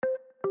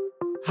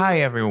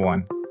Hi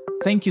everyone.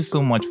 Thank you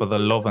so much for the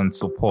love and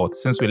support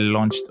since we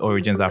launched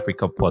Origins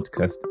Africa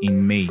podcast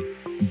in May,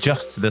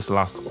 just this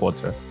last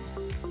quarter.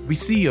 We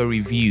see your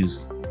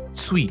reviews,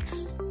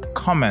 tweets,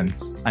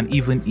 comments, and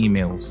even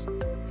emails.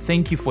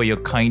 Thank you for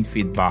your kind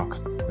feedback.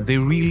 They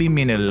really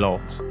mean a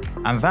lot.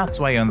 And that's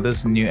why on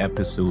this new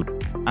episode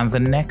and the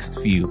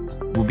next few,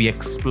 we'll be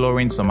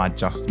exploring some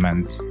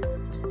adjustments.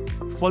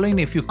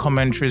 Following a few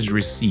commentaries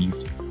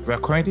received, we're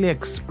currently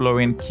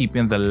exploring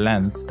keeping the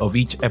length of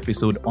each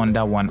episode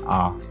under 1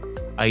 hour,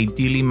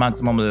 ideally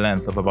maximum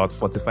length of about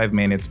 45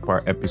 minutes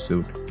per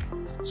episode.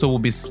 So we'll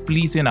be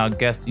splitting our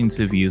guest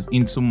interviews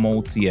into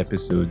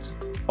multi-episodes.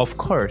 Of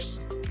course,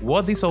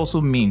 what this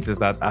also means is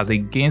that as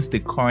against the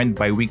current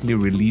bi-weekly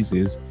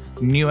releases,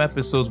 new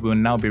episodes will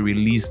now be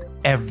released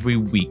every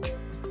week.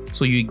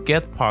 So you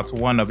get part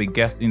 1 of a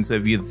guest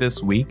interview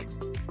this week,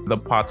 the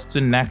part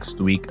 2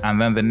 next week, and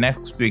then the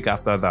next week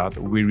after that,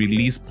 we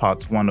release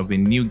part 1 of a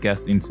new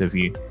guest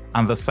interview,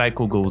 and the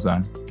cycle goes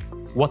on.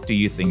 What do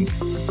you think?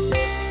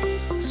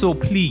 So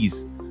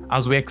please,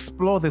 as we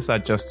explore this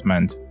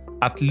adjustment,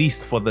 at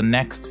least for the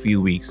next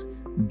few weeks,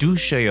 do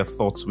share your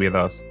thoughts with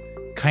us.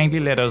 Kindly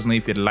let us know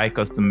if you'd like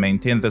us to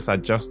maintain this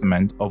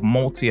adjustment of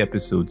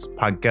multi-episodes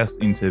per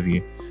guest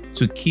interview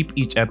to keep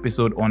each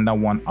episode under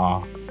 1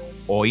 hour,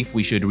 or if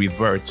we should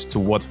revert to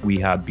what we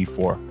had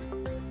before.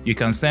 You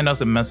can send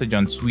us a message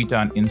on Twitter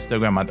and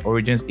Instagram at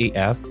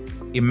OriginsAF,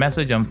 a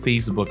message on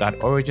Facebook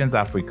at Origins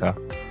Africa,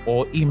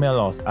 or email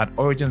us at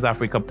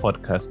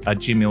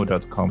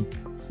originsafricapodcast@gmail.com.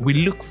 We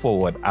look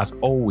forward, as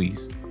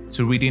always,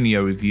 to reading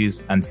your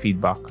reviews and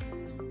feedback.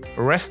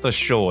 Rest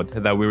assured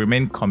that we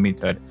remain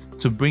committed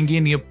to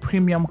bringing you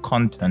premium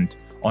content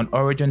on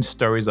origin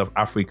stories of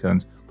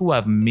Africans who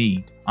have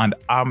made and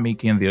are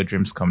making their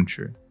dreams come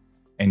true.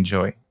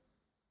 Enjoy.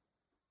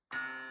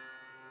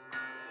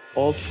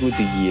 All through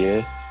the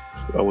year,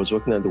 I was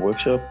working at the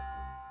workshop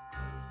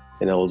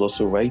and I was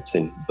also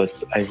writing,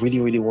 but I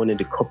really wanted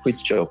a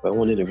corporate job. I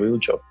wanted a real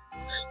job.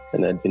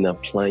 And I'd been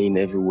applying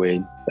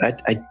everywhere. I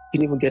didn't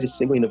even get a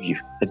single interview.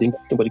 I think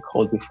nobody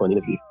called me for an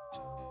interview.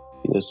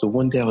 So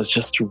one day I was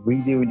just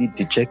really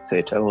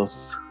dejected. It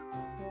was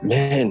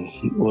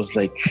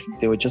like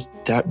there were just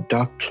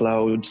dark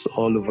clouds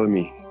all over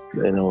me.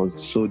 And I was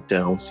so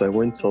down. So I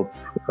went up,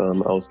 I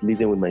was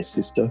living with my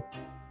sister.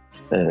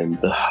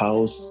 And the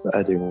house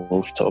had a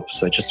rooftop,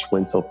 so I just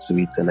went up to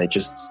it and I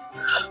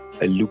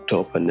looked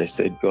up and I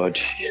said, God,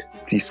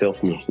 please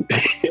help me.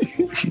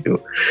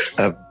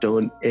 I've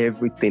done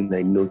everything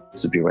I know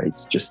to be right.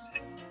 Just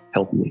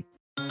help me.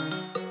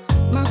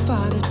 My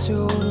father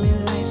told me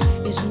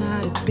life is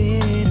not a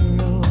bed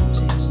of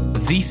roses.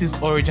 This is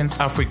Origins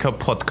Africa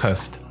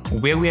podcast,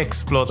 where we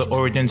explore the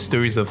origin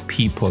stories of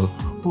people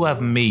who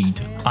have made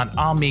and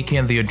are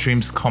making their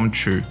dreams come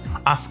true,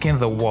 asking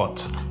the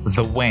what,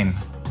 the when,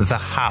 the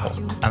how,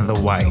 and the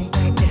why.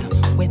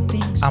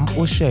 I'm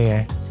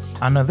Osheye,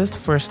 and on this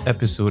first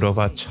episode of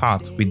our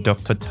chat with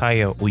Dr.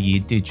 Tayo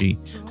Oyedeji,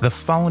 the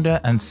founder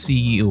and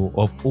CEO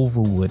of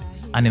Overwood,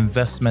 an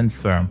investment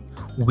firm,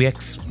 we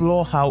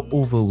explore how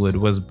Overwood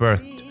was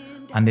birthed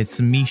and its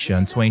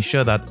mission to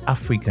ensure that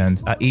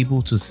Africans are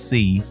able to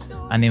save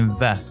and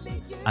invest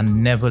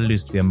and never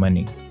lose their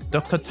money.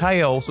 Dr.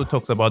 Tayo also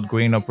talks about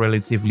growing up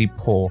relatively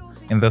poor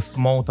in the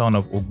small town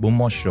of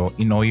Ogbomosho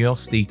in Oyo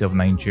State of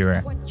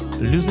Nigeria,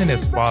 losing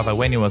his father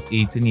when he was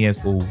 18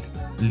 years old,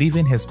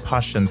 leaving his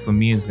passion for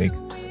music,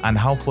 and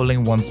how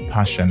following one's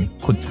passion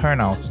could turn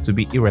out to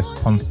be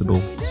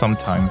irresponsible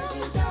sometimes.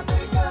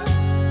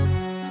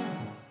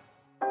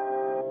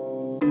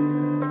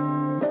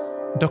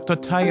 Dr.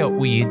 Tayo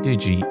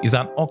Oyedeji is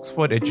an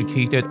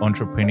Oxford-educated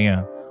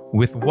entrepreneur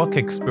with work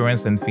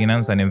experience in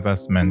finance and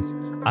investments,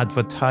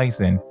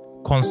 advertising,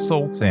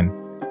 consulting,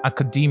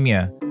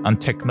 academia, and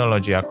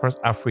technology across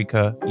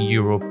Africa,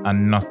 Europe,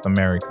 and North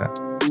America.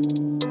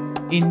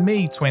 In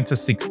May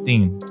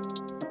 2016,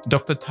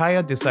 Dr.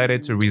 Tayo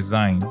decided to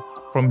resign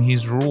from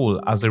his role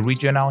as a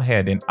regional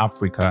head in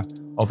Africa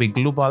of a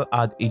global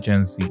ad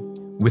agency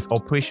with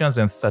operations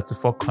in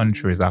 34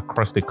 countries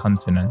across the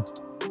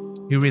continent.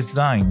 He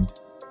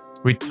resigned,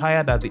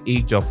 retired at the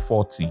age of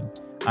 40,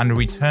 and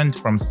returned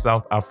from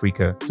South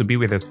Africa to be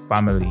with his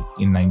family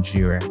in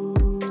Nigeria.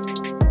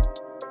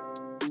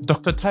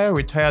 Dr. Tayo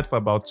retired for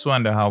about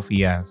 2.5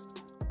 years,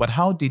 but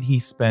how did he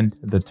spend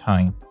the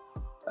time?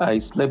 I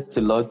slept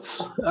a lot.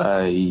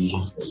 I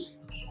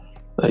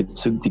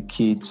took the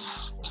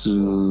kids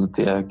to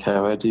their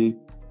karate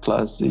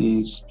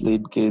classes,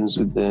 played games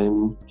with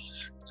them,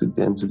 took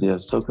them to their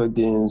soccer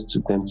games,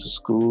 took them to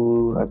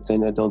school,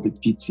 attended all the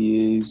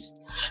PTAs,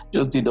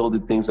 just did all the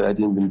things that I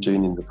hadn't been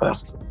doing in the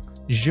past.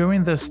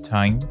 During this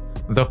time,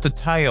 Dr.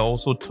 Tayo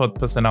also taught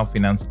personal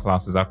finance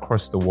classes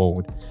across the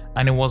world,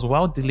 and it was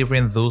while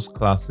delivering those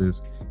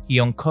classes, he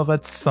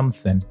uncovered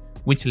something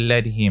which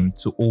led him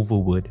to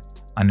Overwood,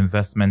 an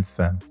investment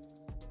firm.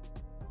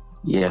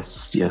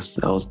 Yes.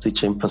 I was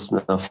teaching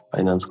personal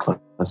finance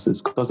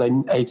classes because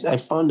I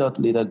found out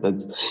later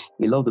that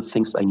a lot of the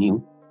things I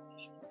knew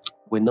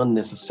were not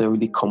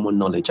necessarily common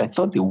knowledge. I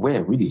thought they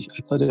were, really.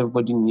 I thought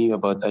everybody knew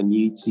about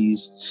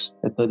annuities.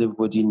 I thought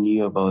everybody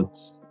knew about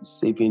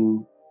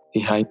saving a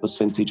high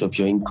percentage of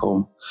your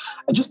income.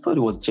 I just thought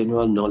it was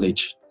general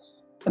knowledge.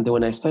 And then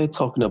when I started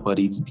talking about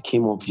it, it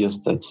became obvious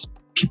that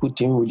people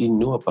didn't really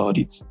know about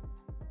it.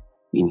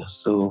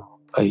 So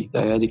I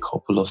had a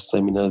couple of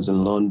seminars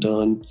in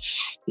London,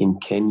 in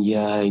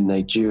Kenya, in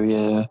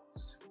Nigeria.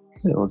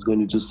 So I was going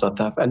to do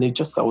South Africa. And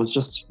I was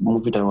just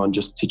moving around,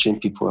 just teaching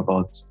people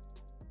about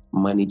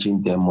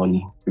managing their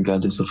money,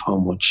 regardless of how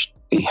much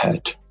they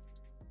had.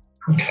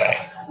 Okay.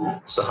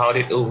 So how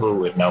did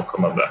Overwood now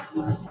come about?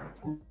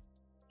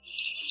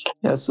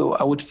 Yeah, so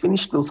I would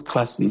finish those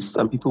classes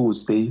and people would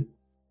say,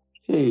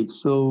 hey,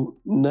 so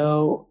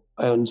now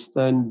I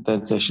understand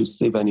that I should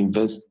save and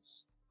invest,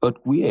 but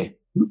where?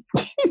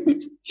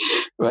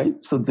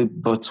 Right? So the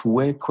but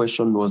where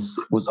question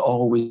was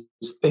always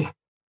there.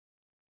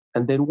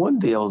 And then one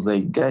day I was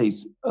like,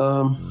 guys,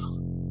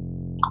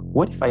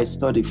 what if I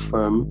start a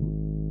firm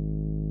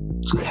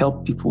to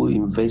help people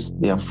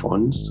invest their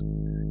funds?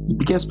 The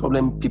biggest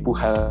problem people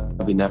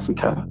have in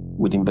Africa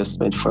with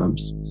investment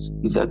firms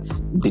is that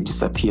they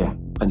disappear,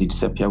 and they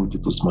disappear with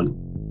people's money.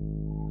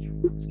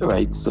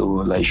 Right? So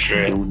like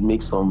they would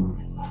make some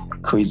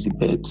crazy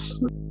bets,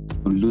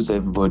 would lose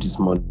everybody's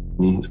money.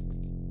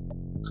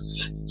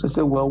 So I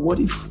said, well, what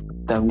if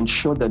that will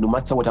ensure that no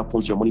matter what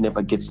happens, your money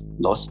never gets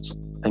lost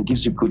and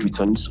gives you good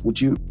returns? Would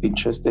you be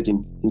interested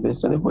in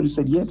investing? And everybody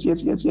said, yes.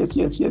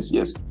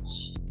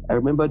 I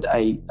remembered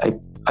I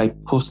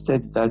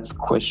posted that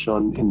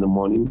question in the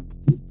morning.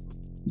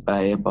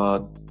 By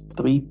about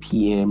 3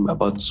 p.m.,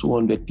 about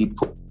 200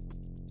 people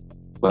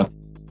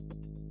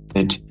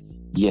said,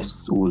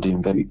 yes, would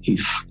invest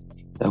if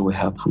that would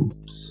happen.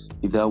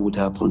 If that would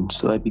happen.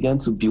 So I began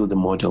to build a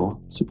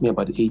model. It took me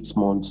about 8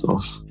 months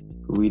of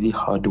really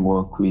hard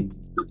work with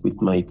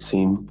my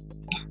team.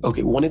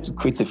 Okay, we wanted to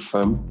create a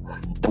firm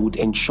that would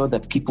ensure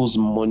that people's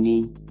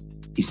money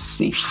is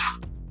safe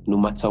no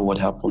matter what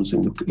happens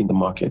in the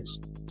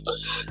markets,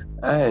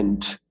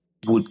 and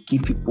would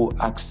give people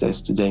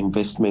access to their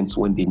investments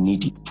when they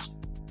need it.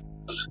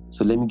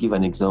 So let me give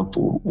an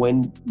example.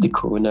 When the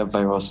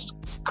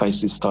coronavirus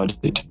crisis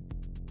started,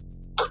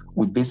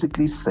 we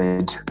basically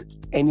said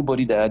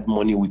anybody that had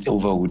money with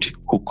Overwood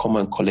could come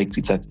and collect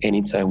it at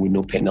any time with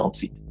no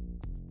penalty.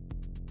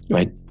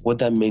 Right? What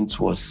that meant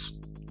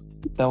was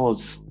that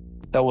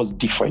was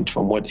different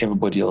from what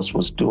everybody else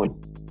was doing.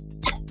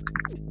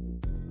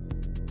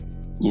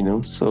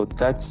 So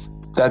that's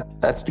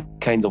the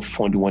kind of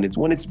fund we wanted.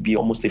 We wanted to be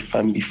almost a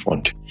family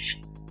fund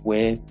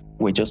where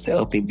we're just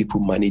helping people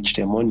manage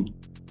their money.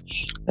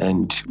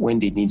 And when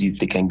they need it,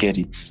 they can get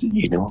it,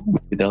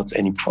 without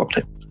any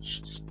problem.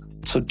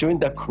 So during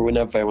that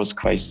coronavirus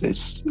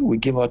crisis, we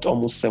gave out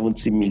almost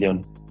 70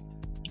 million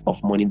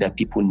of money that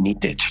people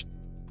needed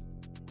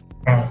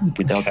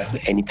without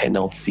any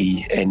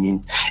penalty.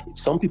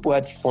 Some people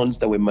had funds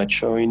that were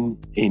maturing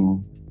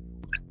in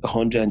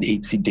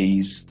 180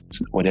 days,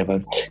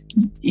 whatever.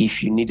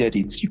 If you needed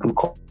it, you could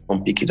come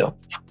and pick it up.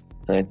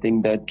 And I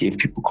think that gave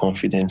people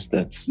confidence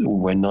that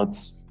we're not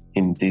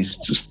in this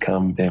to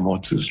scam them or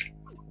to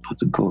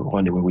go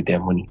run away with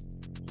their money.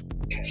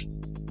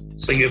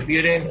 So you're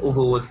building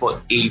Overwood for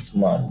 8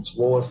 months.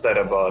 What was that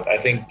about? I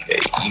think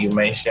you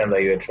mentioned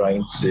that you're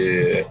trying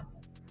to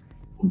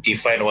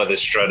define what the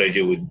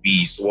strategy would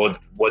be. So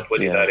what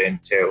did that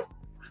entail?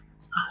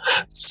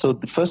 So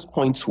the first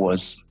point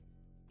was,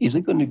 is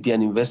it going to be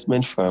an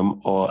investment firm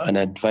or an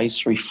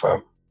advisory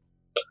firm?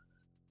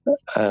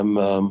 I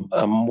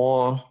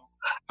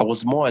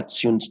was more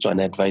attuned to an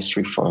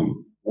advisory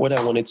firm. What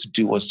I wanted to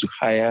do was to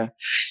hire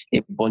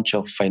a bunch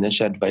of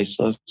financial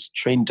advisors,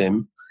 train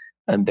them,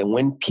 and then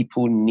when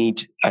people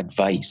need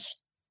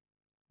advice,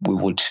 we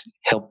would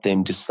help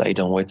them decide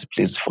on where to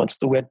place the funds.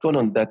 So we had gone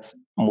on that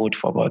mode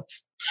for about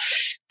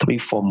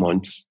 3-4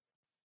 months.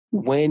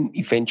 When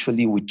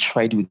eventually we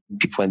tried with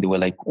people and they were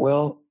like,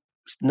 well,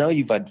 now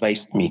you've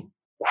advised me.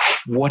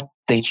 What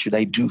then should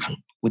I do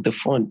with the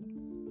fund?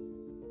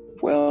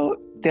 Well,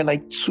 there are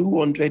like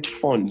 200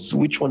 funds.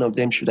 Which one of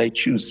them should I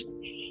choose?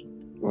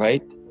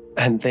 Right?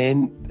 And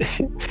then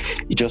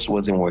it just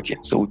wasn't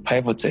working. So we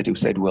pivoted. We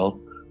said, well,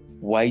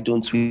 why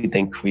don't we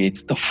then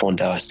create the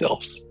fund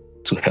ourselves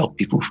to help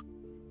people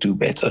do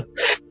better?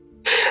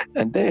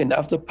 And then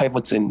after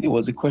pivoting, it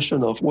was a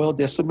question of, well,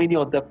 there's so many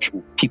other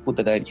people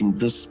that are in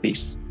this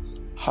space.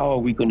 How are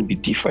we going to be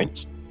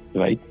different?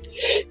 Right?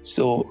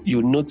 So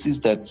you'll notice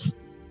that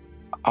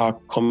our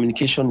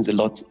communication is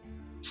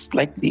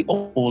slightly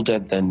older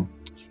than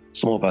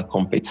some of our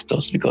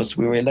competitors, because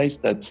we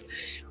realized that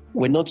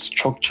we're not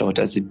structured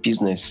as a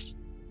business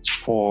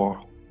for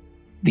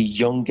the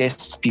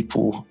youngest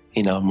people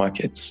in our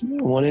markets.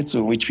 We wanted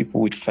to reach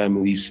people with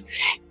families,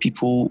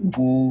 people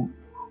who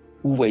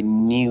were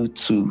new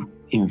to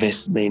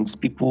investments,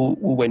 people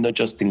who were not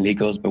just in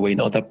Lagos, but were in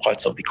other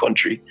parts of the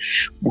country,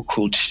 who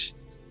could,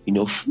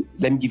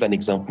 let me give an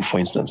example. For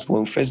instance,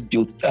 when we first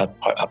built our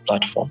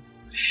platform,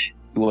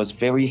 it was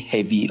very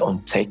heavy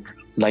on tech,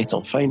 light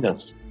on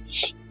finance.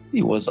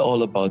 it was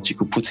all about you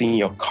could put in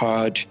your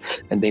card,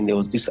 and then there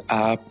was this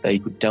app that you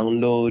could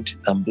download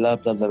and blah,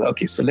 blah, blah.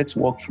 Okay, so let's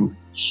walk through.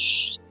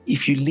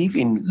 If you live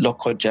in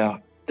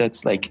Lokoja,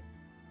 that's like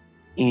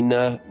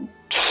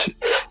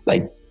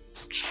like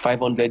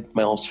 500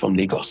 miles from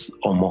Lagos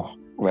or more,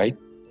 right?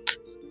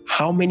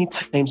 How many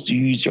times do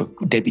you use your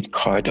debit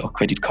card or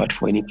credit card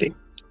for anything?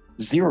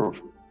 0.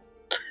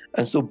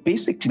 And so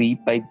basically,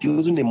 by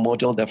building a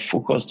model that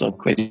focused on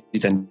credit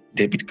and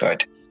debit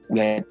card, we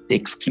had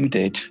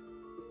excluded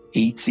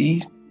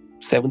 80%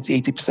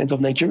 of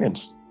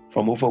Nigerians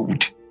from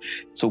Overwood.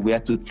 So we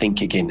had to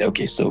think again,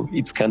 okay, so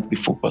it can't be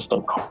focused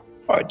on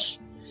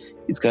cards.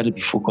 It's got to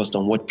be focused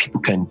on what people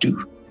can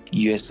do.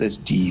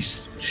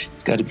 USSDs.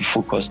 It's got to be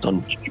focused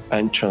on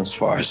bank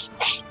transfers.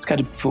 It's got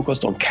to be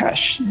focused on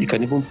cash. You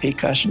can even pay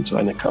cash into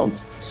an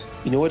account.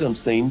 You know what I'm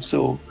saying?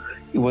 So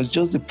it was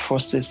just the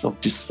process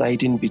of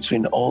deciding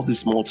between all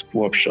these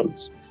multiple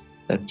options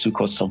that took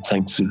us some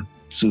time to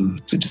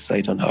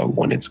decide on how we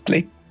wanted to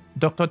play.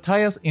 Dr.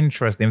 Tayo's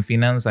interest in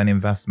finance and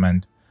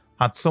investment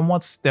had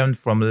somewhat stemmed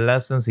from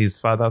lessons his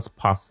father's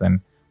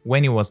passing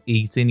when he was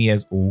 18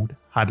 years old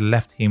had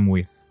left him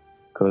with.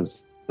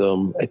 Because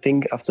I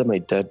think after my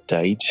dad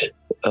died,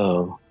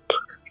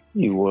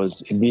 it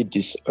was a bit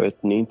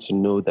disheartening to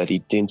know that he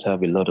didn't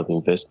have a lot of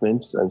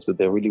investments. And so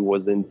there really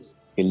wasn't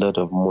a lot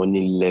of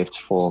money left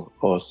for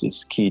us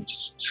as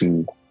kids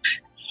to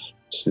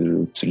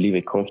live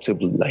a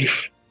comfortable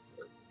life.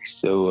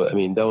 So, I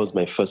mean, that was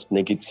my first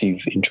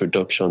negative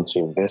introduction to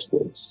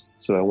investments.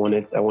 So I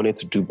wanted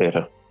to do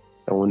better.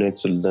 I wanted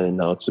to learn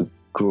how to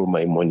grow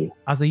my money.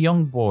 As a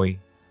young boy,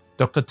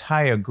 Dr.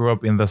 Tayo grew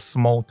up in the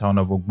small town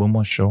of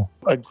Ogbomosho.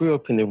 I grew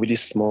up in a really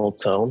small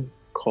town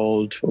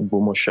called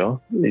Ogbomosho.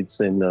 It's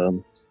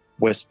in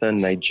western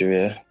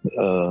Nigeria.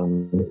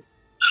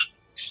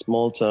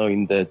 Small town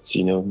in that,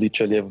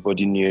 literally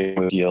everybody knew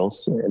everybody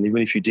else. And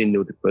even if you didn't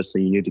know the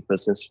person, you knew the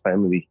person's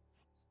family.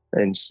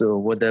 And so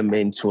what that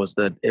meant was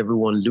that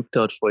everyone looked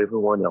out for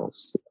everyone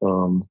else.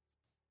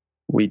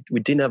 We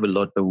didn't have a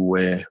lot, but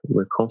we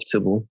were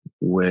comfortable.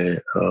 My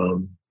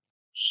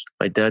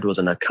dad was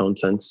an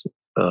accountant,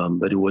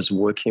 but he was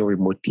working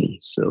remotely.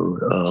 So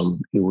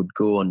he would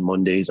go on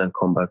Mondays and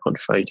come back on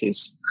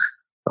Fridays.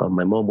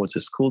 My mom was a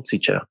school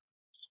teacher.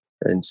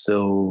 And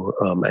so,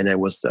 and I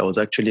was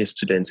actually a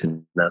student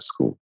in that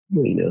school,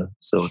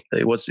 so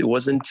it was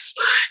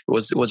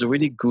a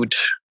really good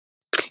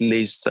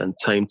place and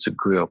time to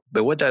grow up.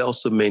 But what that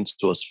also meant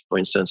was, for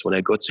instance, when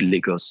I got to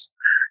Lagos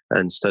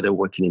and started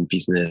working in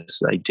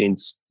business, I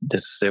didn't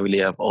necessarily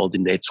have all the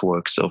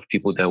networks of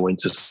people that went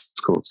to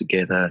school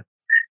together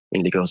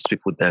in Lagos,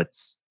 people that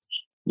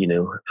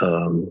knew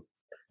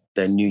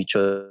each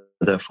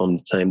other from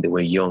the time they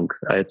were young.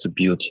 I had to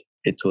build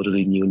a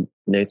totally new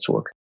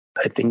network.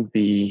 I think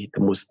the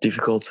most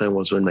difficult time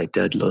was when my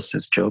dad lost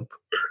his job,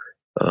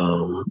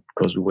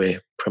 because we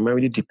were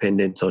primarily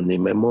dependent on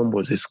him. My mom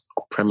was a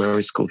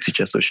primary school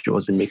teacher, so she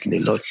wasn't making a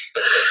lot.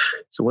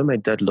 So when my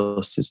dad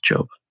lost his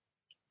job,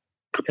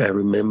 I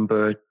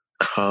remember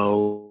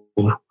how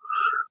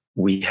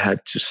we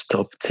had to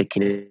stop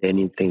taking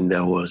anything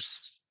that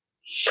was...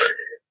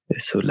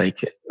 So I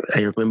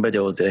remember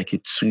there was a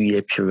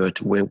 2-year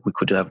period when we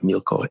could have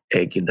milk or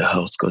egg in the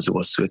house because it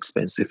was too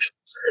expensive.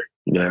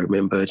 I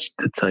remember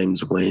the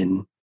times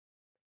when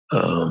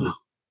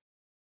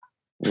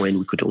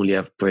we could only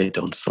have bread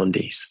on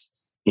Sundays,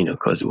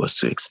 because it was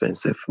too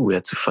expensive. We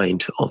had to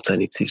find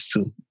alternatives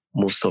to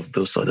most of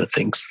those other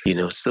things,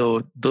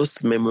 So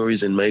those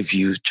memories, in my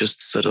view,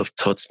 just sort of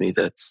taught me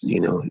that,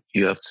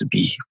 you have to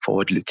be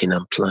forward-looking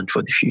and plan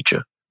for the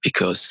future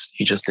because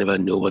you just never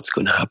know what's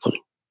going to happen,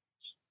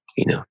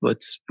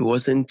 But it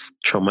wasn't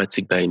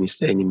traumatic by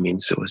any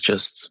means. It was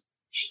just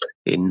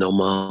a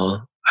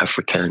normal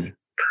African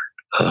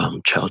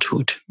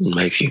childhood, in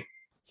my view.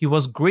 He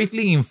was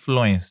greatly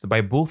influenced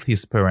by both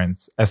his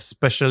parents,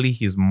 especially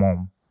his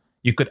mom.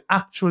 You could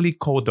actually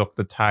call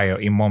Dr. Tayo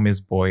a mommy's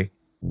boy.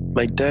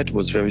 My dad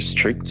was very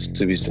strict,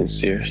 to be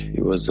sincere. He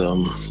was,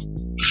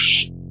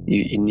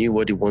 he knew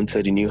what he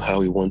wanted, he knew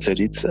how he wanted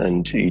it,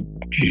 and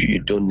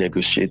you don't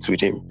negotiate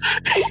with him.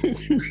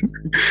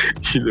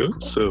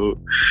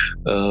 So,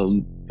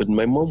 but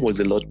my mom was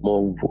a lot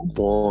more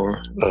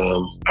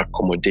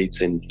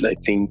accommodating. I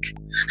think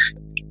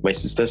my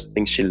sisters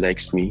think she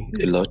likes me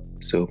a lot,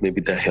 so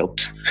maybe that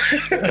helped.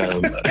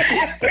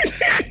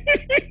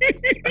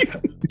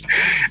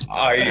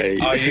 Are you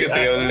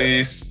the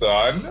only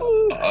son?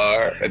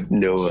 Or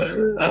no,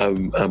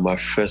 I'm our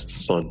first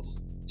son.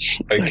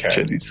 Okay.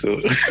 Actually,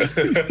 so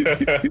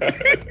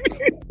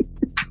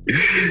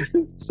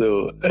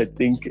so I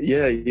think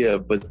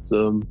but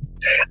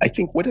I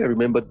think what I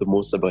remembered the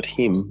most about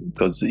him,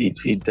 because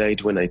he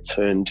died when I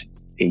turned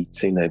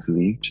 18, I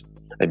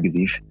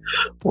believe,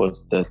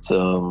 was that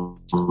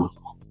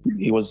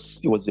he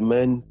was a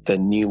man that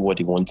knew what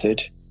he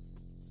wanted,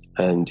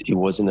 and he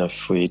wasn't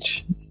afraid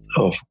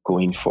of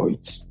going for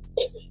it,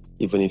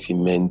 even if it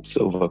meant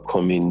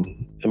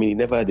overcoming. I mean, he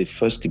never had a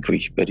first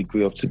degree, but he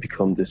grew up to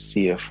become the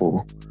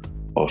CFO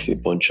of a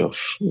bunch of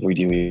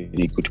really,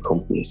 really good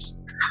companies.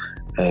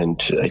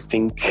 And I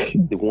think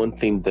the one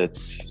thing that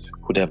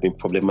would have been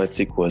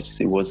problematic was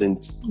he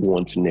wasn't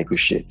one to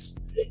negotiate.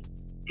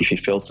 If he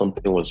felt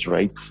something was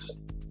right,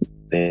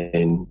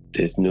 then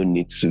there's no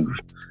need to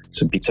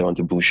beat around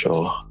the bush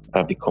or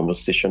have the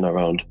conversation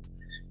around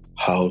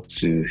how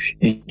to.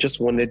 He just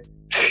wanted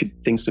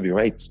things to be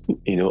right,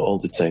 all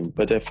the time.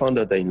 But I found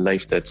out that in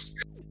life, that's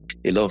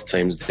a lot of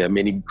times there are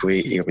many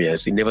gray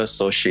areas. He never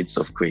saw shades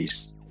of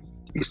grays.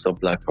 He saw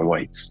black and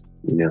white,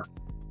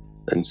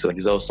 And so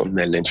it's also something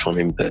I learned from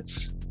him, that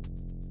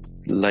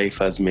life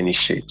has many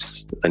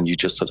shades and you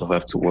just sort of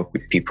have to work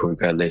with people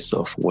regardless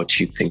of what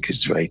you think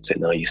is right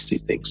and how you see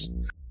things.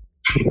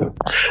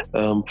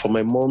 For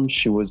my mom,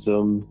 she was,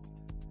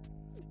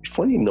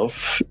 funny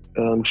enough,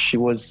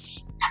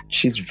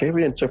 she's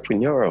very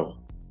entrepreneurial,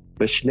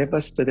 but she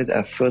never started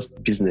her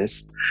first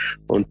business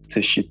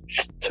until she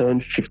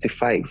turned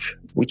 55,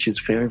 which is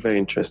very, very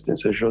interesting.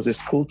 So she was a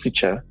school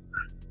teacher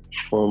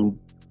from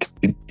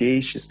the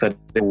day she started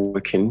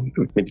working,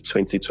 maybe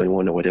 20,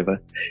 21 or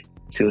whatever,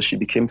 till she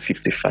became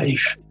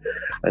 55.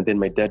 And then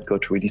my dad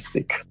got really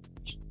sick.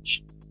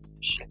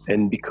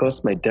 And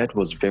because my dad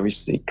was very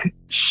sick,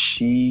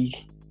 she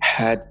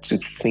had to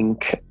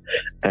think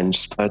and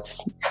start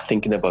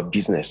thinking about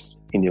business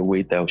in a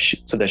way that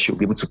so that she'll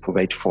be able to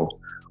provide for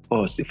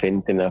us if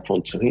anything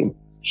happened to him.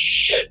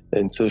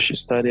 And so she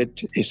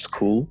started a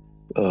school.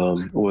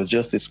 It was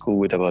just a school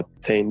with about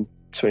 10,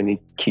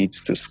 20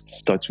 kids to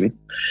start with.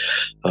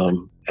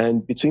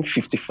 And between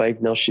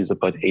 55, now she's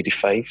about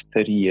 85,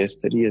 30 years.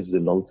 30 years is a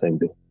long time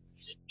though.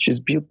 She's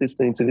built this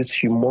thing into this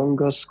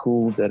humongous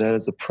school that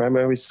has a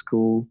primary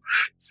school,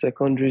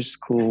 secondary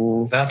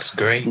school. That's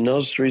great.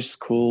 Nursery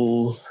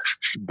school,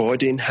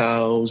 boarding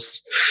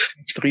house,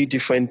 3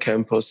 different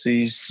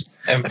campuses.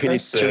 Impressive. I mean,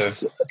 it's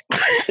just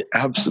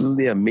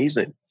absolutely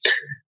amazing.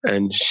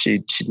 And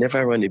she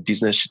never ran a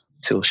business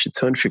till she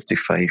turned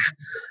 55.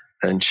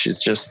 And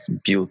she's just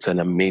built an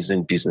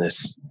amazing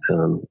business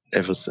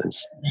ever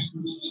since.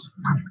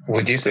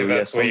 Would you say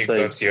that's where you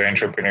got your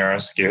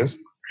entrepreneurial skills?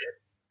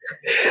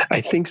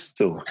 I think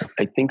so.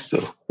 I think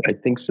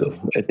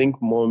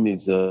mom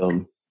is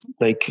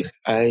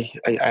I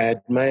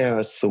admire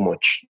her so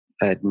much.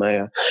 I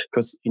admire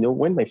because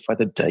when my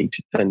father died,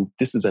 and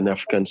this is an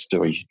African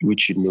story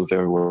which you know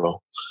very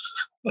well.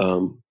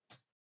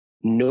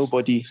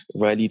 Nobody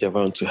rallied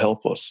around to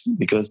help us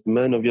because the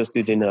man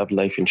obviously didn't have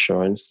life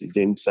insurance. He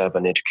didn't have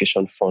an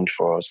education fund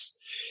for us.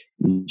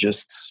 He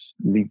just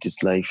lived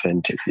his life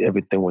and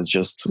everything was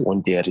just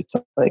one day at a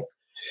time.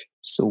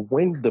 So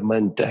when the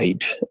man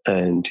died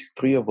and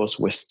 3 of us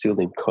were still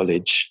in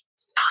college,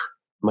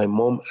 my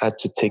mom had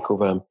to take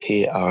over and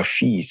pay our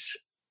fees.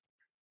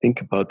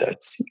 Think about that.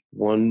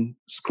 One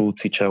school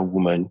teacher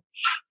woman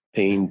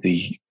paying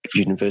the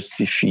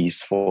university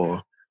fees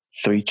for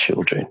 3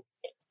 children.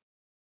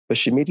 But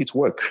she made it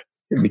work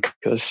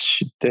because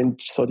she then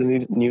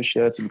suddenly knew she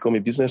had to become a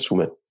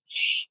businesswoman.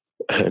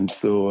 And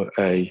so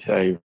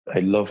I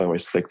love and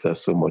respect her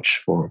so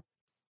much for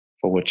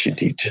what she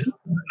did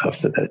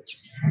after that.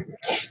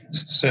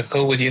 So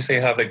who would you say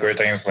had the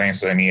greater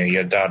influence on you,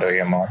 your dad or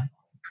your mom?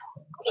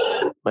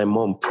 My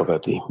mom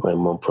probably.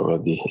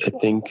 I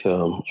think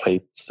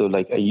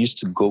I used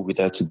to go with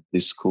her to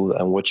this school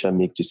and watch her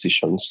make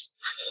decisions.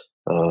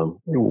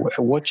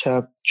 Watch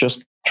her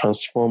just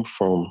transform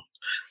from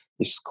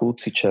a school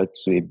teacher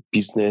to a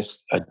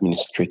business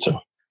administrator.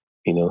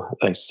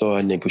 I saw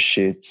her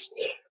negotiate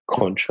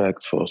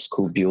contracts for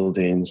school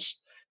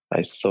buildings.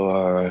 I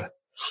saw her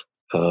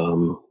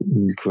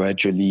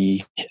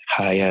gradually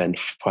hire and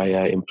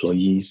fire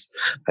employees.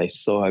 I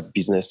saw a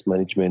business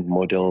management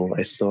model.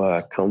 I saw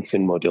an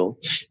accounting model,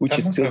 which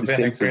is still the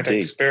same today. That must have been a great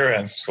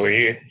experience for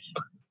you.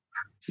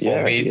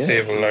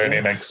 Formative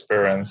learning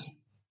experience.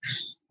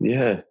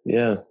 Yeah.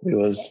 It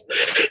was,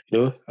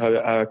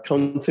 our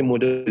accounting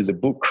model is a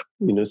book,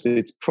 so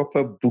it's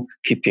proper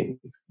bookkeeping.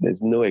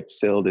 There's no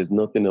Excel, there's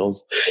nothing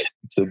else.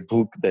 It's a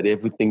book that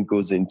everything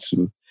goes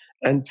into.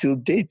 Until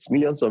date,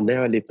 millions of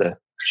naira later,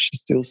 she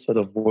still sort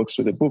of works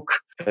with a book.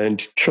 And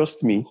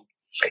trust me,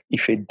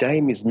 if a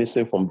dime is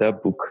missing from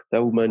that book,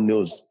 that woman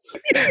knows.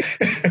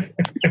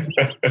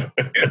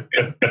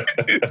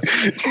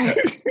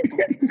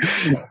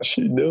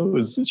 She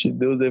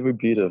knows every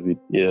bit of it.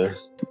 Yeah.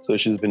 So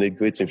she's been a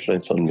great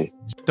influence on me.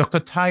 Dr.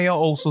 Tayo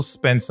also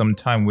spent some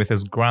time with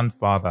his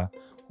grandfather,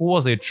 who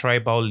was a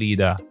tribal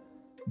leader,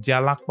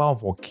 Dialakba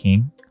of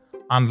Okin,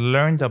 and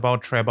learned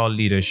about tribal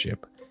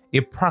leadership,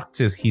 a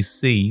practice he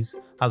says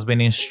has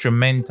been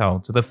instrumental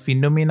to the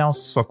phenomenal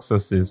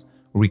successes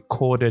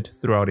recorded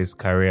throughout his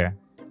career.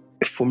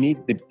 For me,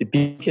 the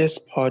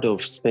biggest part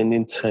of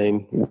spending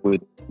time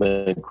with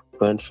my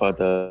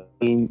grandfather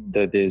is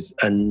that there's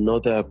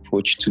another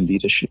approach to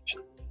leadership.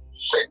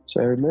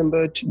 So I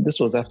remembered this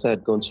was after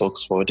I'd gone to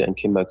Oxford and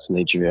came back to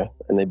Nigeria,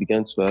 and I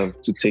began to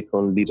have to take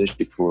on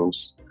leadership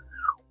roles.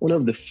 One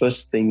of the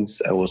first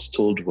things I was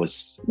told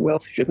was, well,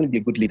 if you're going to be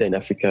a good leader in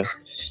Africa,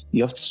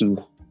 you have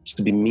to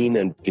be mean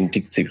and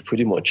vindictive,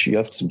 pretty much. You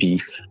have to be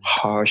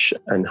harsh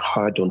and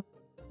hard on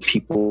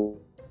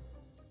people.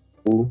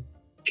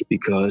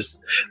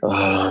 because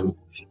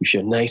if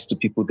you're nice to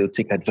people, they'll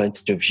take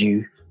advantage of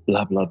you,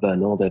 blah, blah, blah,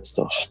 and all that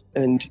stuff.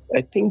 And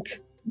I think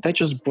that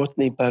just brought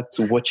me back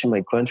to watching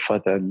my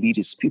grandfather lead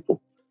his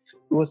people.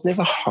 It was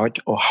never hard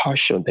or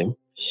harsh on them.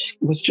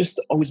 It was just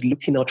always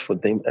looking out for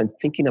them and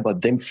thinking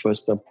about them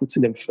first and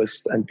putting them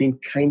first and being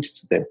kind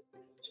to them.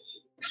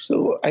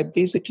 So I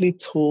basically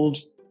told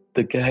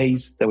the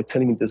guys that were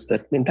telling me this,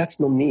 that, man, that's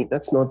not me.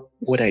 That's not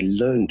what I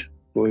learned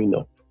growing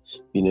up,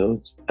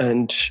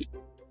 And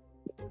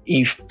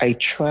if I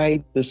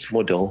try this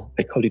model,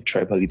 I call it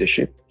tribal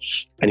leadership,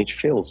 and it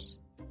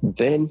fails,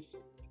 then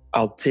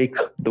I'll take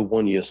the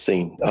one you're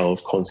saying. I'll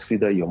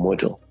consider your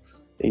model,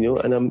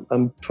 and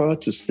I'm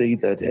proud to say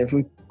that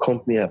every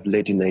company I've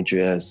led in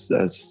Nigeria has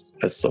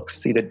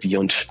succeeded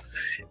beyond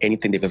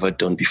anything they've ever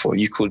done before.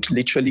 You could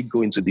literally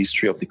go into the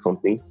history of the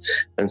company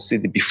and see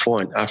the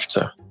before and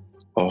after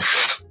of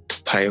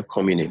Tayo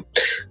coming in,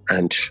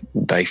 and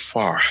by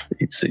far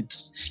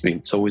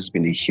it's always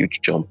been a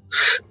huge jump,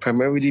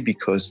 primarily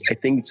because I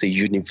think it's a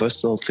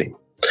universal thing.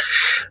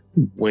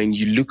 When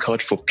you look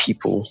out for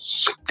people,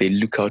 they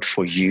look out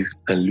for you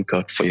and look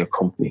out for your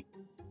company.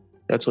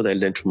 That's what I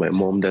learned from my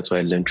mom. That's what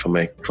I learned from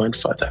my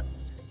grandfather.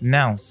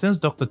 Now, since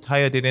Dr.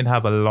 Tayo didn't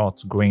have a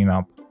lot growing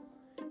up,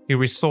 he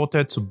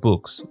resorted to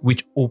books,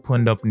 which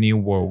opened up new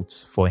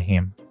worlds for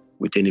him.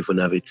 We didn't even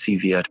have a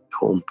TV at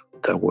home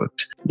that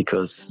worked,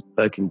 because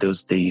back in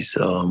those days,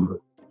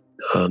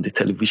 the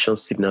television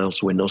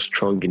signals were not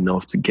strong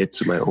enough to get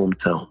to my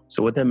hometown.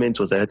 So what that meant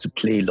was I had to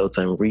play a lot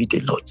and read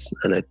a lot.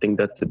 And I think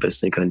that's the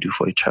best thing you can do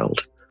for a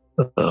child.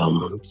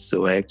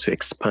 So I had to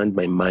expand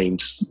my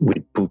mind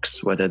with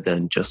books rather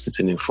than just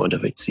sitting in front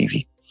of a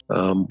TV.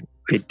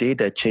 A day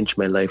that changed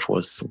my life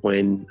was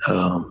when,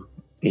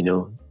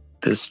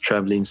 this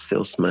traveling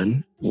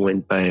salesman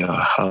went by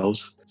our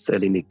house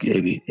selling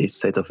a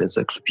set of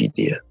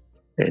encyclopedia.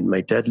 And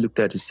my dad looked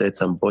at the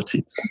set and bought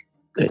it.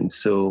 And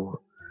so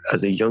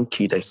as a young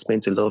kid, I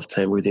spent a lot of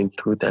time reading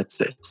through that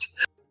set.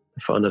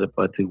 I found out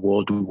about the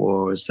world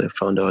wars. I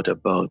found out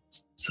about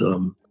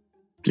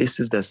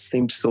places that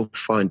seemed so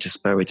far and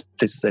disparate,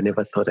 places I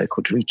never thought I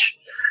could reach.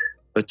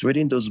 But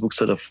reading those books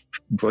sort of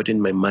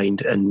broadened my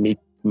mind and made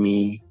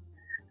me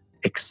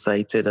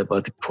excited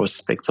about the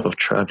prospects of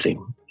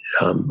traveling.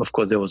 Of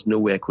course, there was no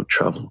way I could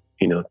travel,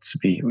 to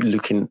be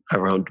looking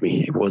around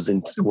me. It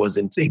wasn't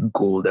a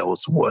goal that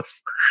was worth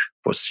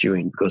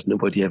pursuing, because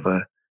nobody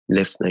ever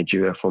left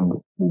Nigeria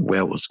from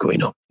where I was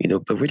growing up,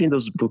 But reading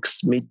those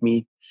books made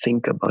me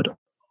think about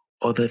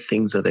other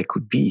things that I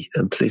could be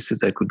and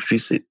places I could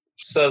visit.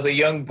 So as a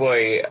young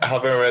boy,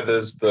 having read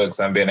those books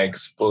and been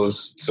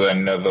exposed to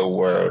another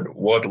world,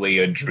 what were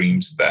your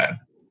dreams then?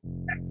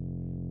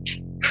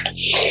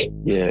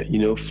 Yeah,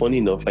 funny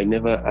enough, I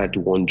never had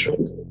one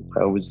dream.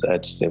 I always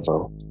had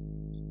several.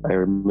 I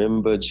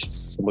remember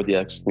somebody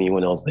asked me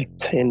when I was like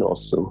 10 or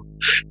so.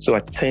 So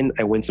at 10,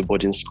 I went to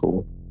boarding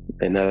school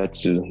and I had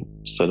to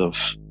sort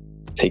of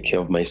take care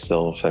of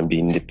myself and be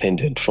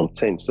independent from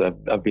 10. So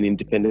I've been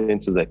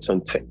independent since I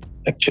turned 10,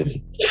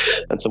 actually.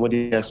 And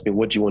somebody asked me,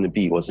 what do you want to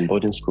be? I was in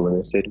boarding school. And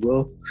I said,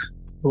 well,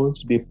 I want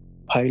to be a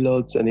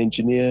pilot, an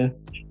engineer,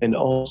 and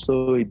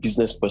also a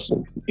business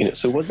person.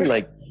 So it wasn't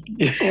like,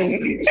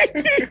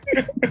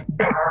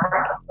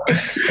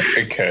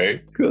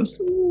 okay.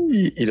 Because,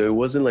 it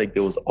wasn't like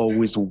there was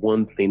always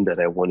one thing that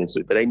I wanted to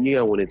do, but I knew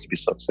I wanted to be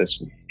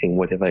successful in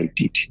whatever I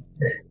did.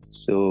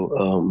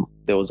 So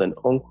there was an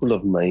uncle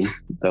of mine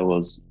that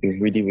was a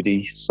really,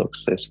 really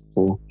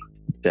successful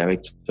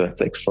director at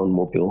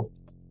ExxonMobil.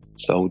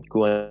 So I would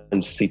go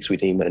and sit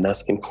with him and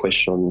ask him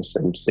questions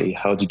and say,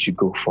 how did you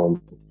go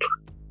from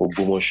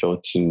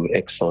Ogbomoso to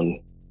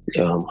Exxon?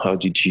 How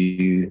did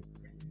you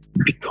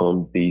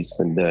become this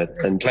and that?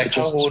 And like,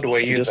 how old were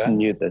you? I just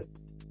knew that.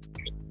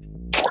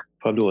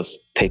 Probably was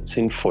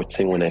 13,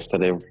 14 when I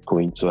started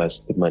going to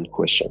ask the man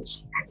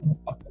questions.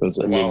 Because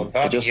I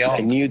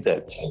knew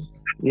that.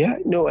 Yeah,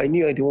 no, I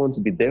knew I didn't want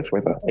to be there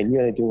forever. I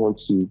knew I didn't want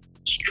to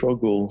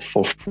struggle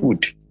for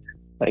food.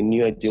 I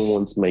knew I didn't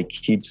want my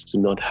kids to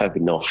not have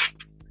enough.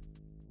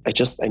 I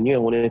knew I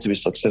wanted to be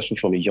successful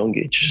from a young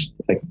age.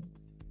 I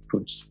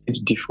could see the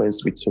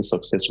difference between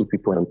successful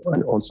people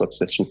and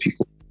unsuccessful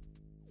people.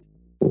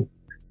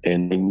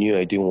 And I knew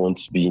I didn't want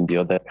to be in the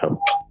other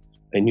camp.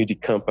 I knew the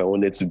camp I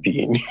wanted to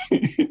be in.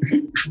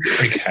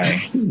 Okay.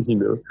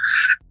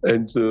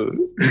 And so,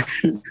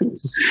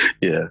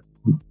 yeah,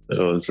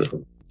 that was...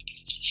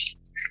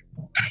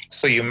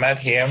 So you met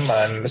him,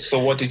 and so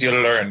what did you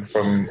learn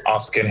from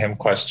asking him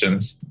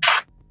questions?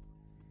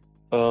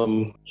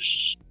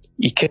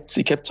 He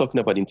kept talking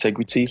about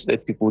integrity,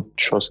 let people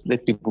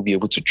be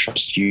able to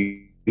trust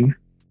you.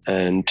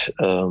 And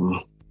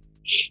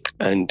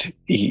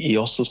he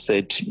also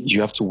said you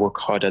have to work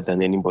harder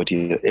than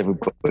everybody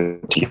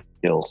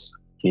else.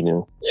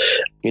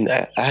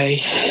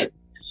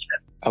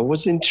 I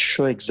wasn't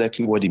sure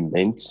exactly what it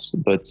meant,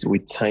 but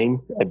with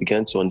time, I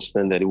began to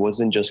understand that it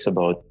wasn't just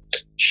about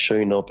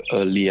showing up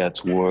early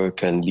at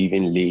work and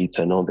leaving late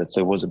and all that.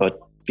 So it was about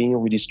being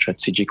really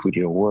strategic with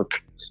your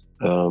work.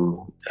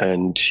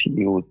 And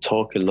you would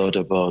talk a lot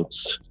about,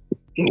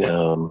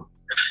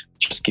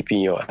 Just keeping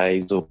your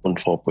eyes open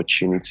for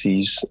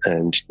opportunities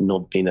and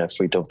not being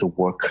afraid of the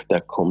work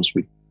that comes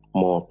with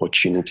more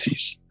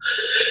opportunities.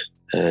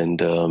 And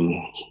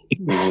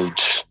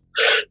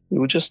we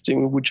would just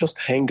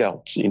hang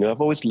out. I've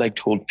always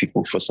liked old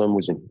people for some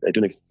reason. I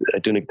don't know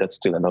if that's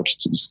still allowed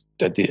to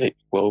be.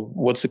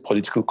 What's the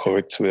political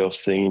correct way of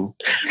saying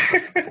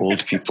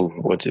old people,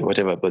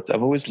 whatever? But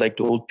I've always liked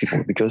old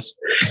people because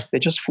they're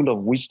just full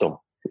of wisdom.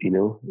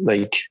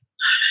 Like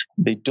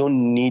they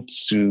don't need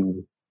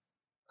to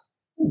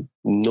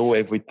know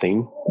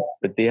everything,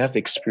 but they have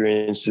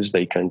experiences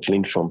that you can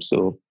glean from.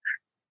 So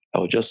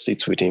I'll just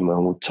sit with him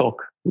and we'll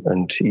talk.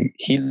 And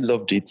he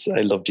loved it.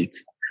 I loved it.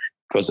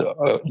 Because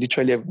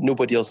literally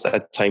nobody else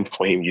had time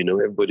for him,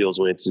 Everybody else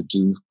wanted to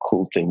do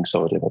cool things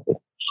or whatever. But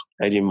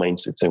I didn't mind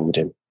sitting with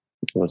him.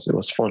 It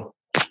was fun.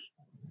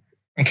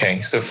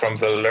 Okay, so from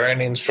the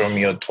learnings from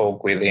your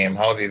talk with him,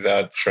 how did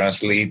that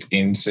translate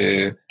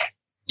into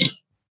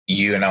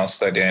you now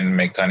studying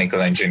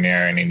mechanical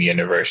engineering in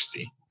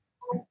university?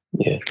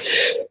 Yeah,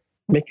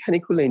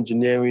 mechanical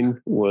engineering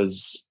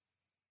was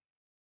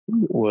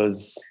not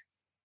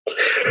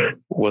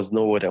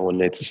what I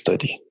wanted to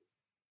study.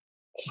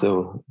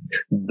 So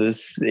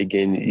this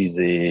again is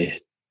the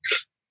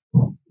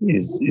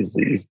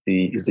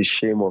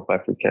shame of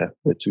Africa.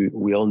 But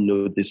we all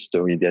know this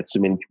story. There are too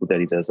many people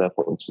that it has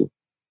happened to.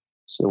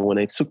 So when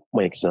I took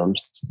my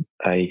exams,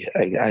 I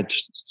had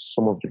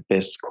some of the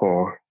best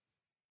score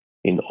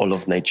in all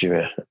of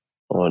Nigeria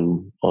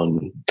on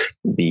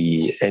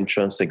the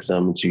entrance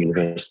exam to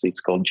university.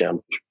 It's called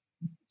JAMB.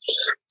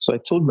 So I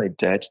told my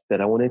dad that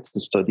I wanted to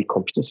study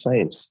computer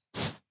science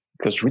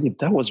because really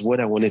that was what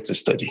I wanted to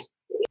study.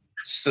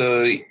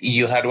 So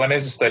you had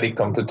wanted to study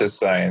computer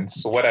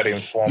science. What had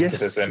informed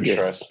this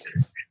interest?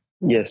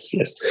 Yes.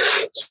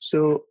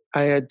 So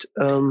I had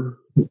some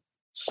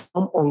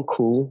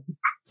uncle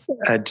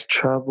had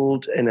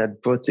traveled and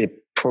had brought a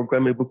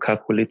programmable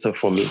calculator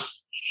for me.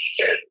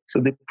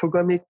 So the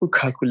programmable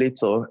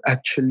calculator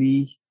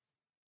actually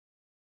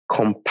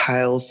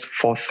compiles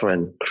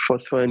Fortran.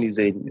 Fortran is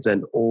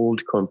an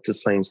old computer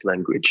science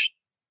language,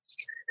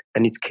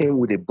 and it came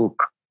with a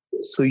book.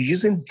 So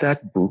using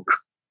that book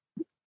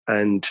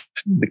and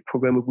the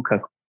programmable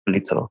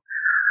calculator,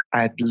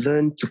 I had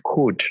learned to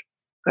code.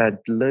 I had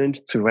learned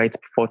to write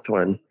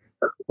Fortran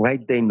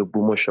right there in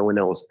Ogbomoso when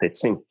I was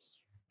 13.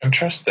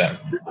 Interesting.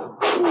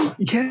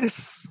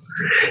 Yes.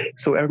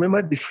 So I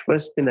remember the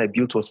first thing I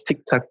built was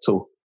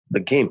Tic-Tac-Toe, the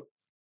game.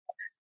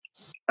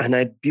 And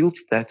I built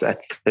that at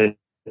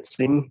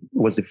 13,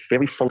 was a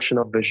very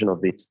functional version of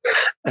it.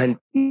 And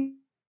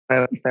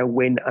if I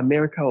were in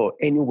America or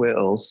anywhere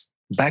else,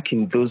 back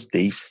in those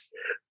days,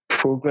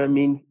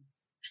 programming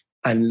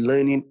and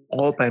learning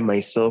all by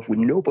myself with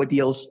nobody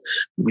else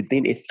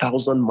within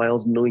 1,000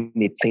 miles knowing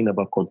a thing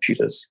about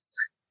computers,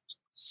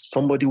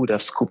 somebody would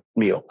have scooped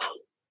me up,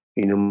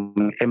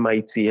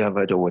 MIT,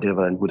 Harvard or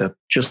whatever, and would have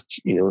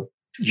just,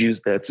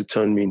 used that to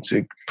turn me into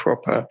a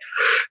proper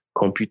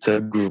computer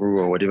guru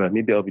or whatever.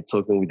 Maybe I'll be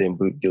talking with them,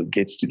 but they'll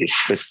get to it.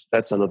 But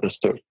that's another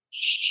story.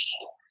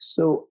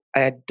 So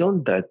I had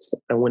done that.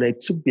 And when I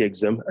took the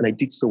exam and I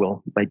did so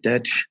well, my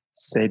dad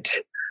said,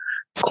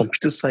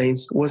 computer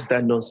science, what's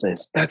that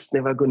nonsense? That's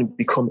never going to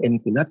become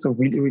anything. That's a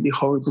really, really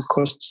horrible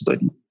course to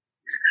study.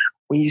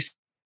 When you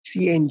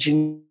see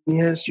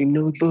engineers,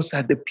 those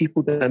are the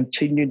people that are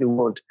changing the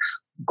world.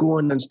 Go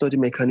on and study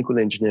mechanical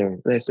engineering.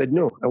 And I said,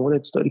 no, I wanted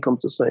to study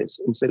computer science.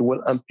 And he said,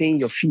 well, I'm paying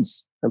your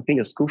fees. I'm paying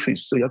your school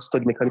fees. So you have to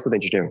study mechanical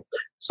engineering.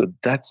 So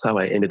that's how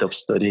I ended up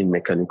studying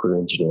mechanical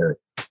engineering.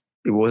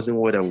 It wasn't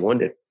what I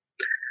wanted,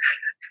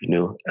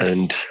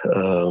 and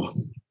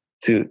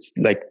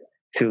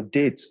till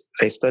date,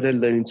 I started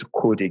learning to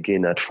code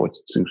again at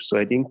 42. So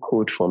I didn't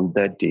code from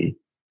that day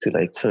till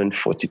I turned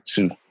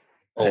 42.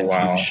 Oh, and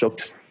wow. I'm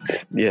shocked.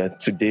 Yeah,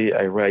 today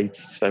I write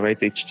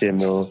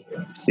HTML,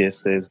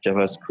 CSS,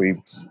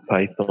 JavaScript,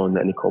 Python,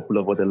 and a couple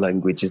of other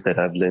languages that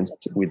I've learned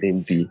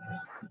within the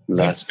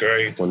last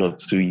 1 or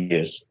 2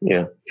 years.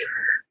 Yeah,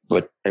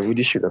 but I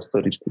really should have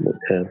studied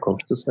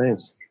computer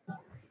science.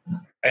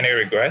 Any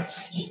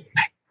regrets?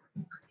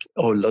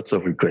 Oh, lots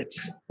of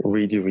regrets.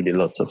 Really, really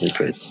lots of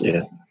regrets.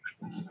 Yeah.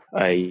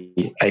 I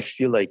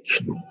feel like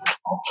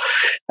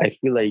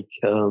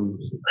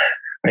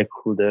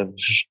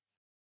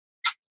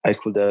I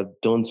could have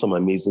done some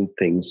amazing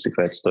things if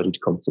I had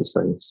studied computer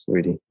science.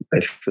 Really,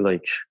 I feel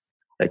like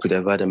I could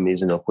have had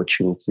amazing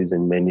opportunities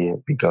in many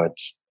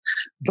regards.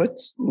 But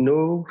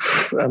no,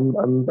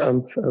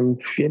 I'm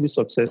fairly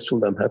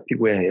successful. I'm happy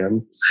where I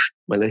am.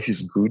 My life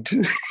is good.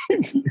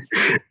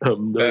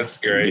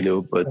 That's great.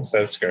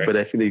 That's great. But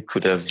I feel it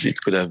could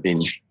have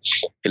been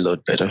a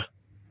lot better.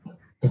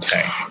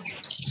 Okay.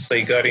 So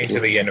you got into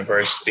the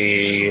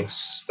university,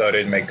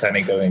 studied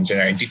mechanical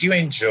engineering. Did you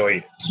enjoy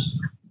it?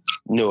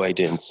 No, I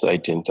didn't. I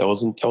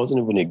wasn't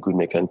even a good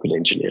mechanical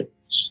engineer.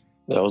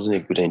 I wasn't a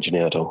good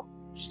engineer at all.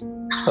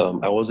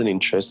 I wasn't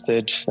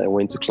interested. I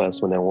went to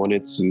class when I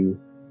wanted to.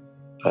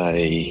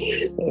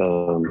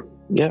 And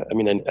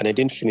I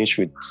didn't finish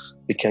with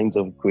the kinds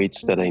of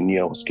grades that I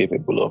knew I was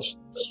capable of.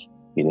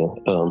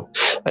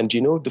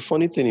 The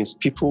funny thing is,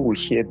 people will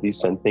hear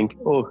this and think,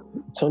 oh,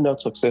 it turned out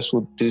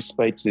successful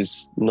despite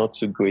his not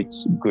so great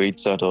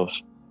grades out of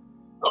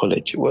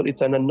college. Well,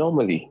 it's an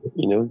anomaly,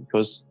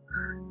 because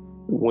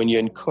when you're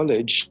in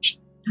college,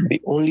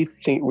 the only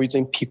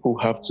reason people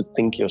have to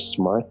think you're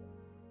smart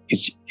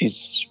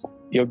is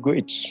your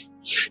grades.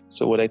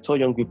 So what I tell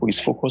young people is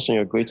focus on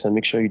your grades and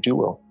make sure you do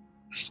well,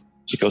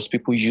 because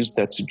people use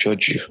that to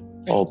judge you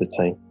all the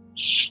time.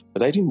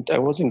 But I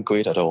wasn't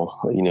great at all.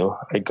 When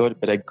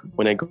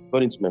I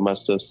got into my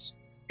master's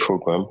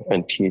program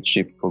and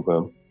PhD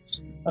program,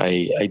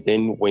 I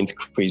then went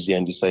crazy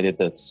and decided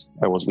that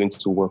I was going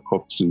to work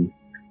up to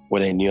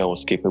what I knew I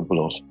was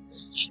capable of.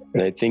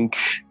 And I think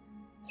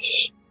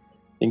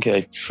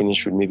I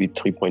finished with maybe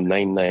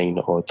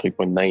 3.99 or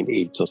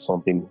 3.98 or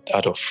something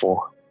out of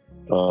 4.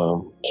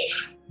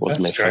 Was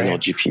my final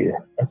GPA.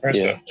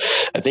 Impressive. Yeah.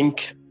 I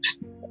think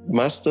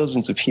master's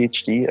into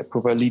PhD, I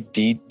probably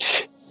did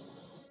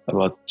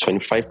about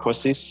 25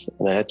 courses,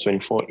 and I had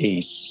 24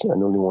 A's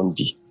and only 1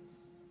 B.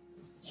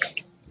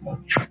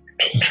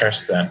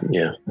 Interesting.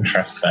 Yeah.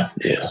 Interesting.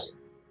 Yeah.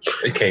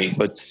 Okay.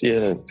 But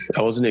yeah,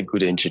 I wasn't a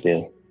good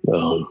engineer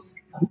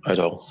at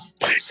all.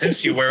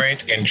 Since you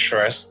weren't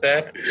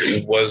interested,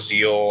 was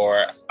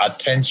your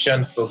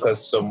attention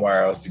focused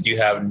somewhere else? Did you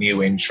have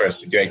new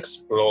interests? Did you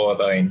explore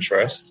other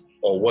interests?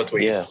 Or what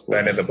were you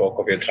spending the bulk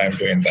of your time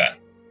doing that?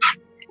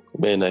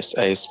 Man, I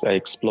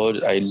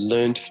explored. I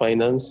learned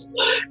finance.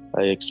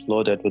 I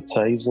explored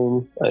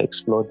advertising. I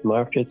explored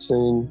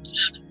marketing.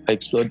 I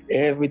explored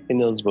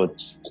everything else but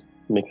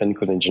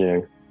mechanical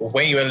engineering.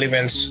 When you were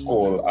leaving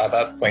school, at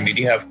that point, did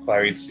you have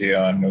clarity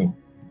on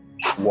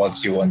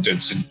what you wanted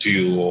to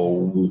do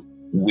or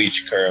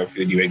which career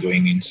field you were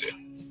going into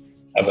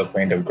at the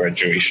point of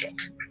graduation?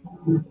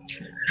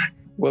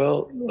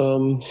 Well,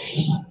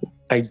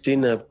 I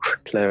didn't have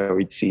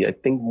clarity. I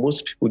think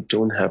most people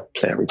don't have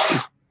clarity.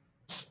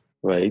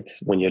 Right?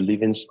 When you're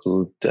leaving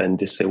school and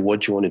they say, what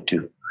do you want to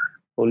do?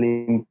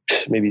 Only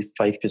maybe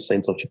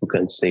 5% of people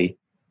can say,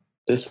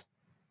 this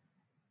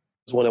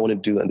is what I want to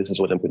do and this is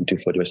what I'm going to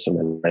do for the rest of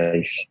my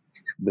life.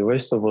 The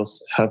rest of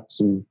us have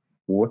to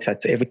work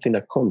at everything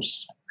that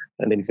comes.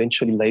 And then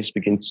eventually lives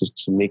begin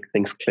to make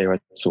things clearer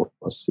to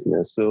us.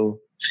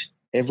 So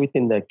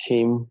everything that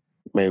came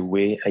my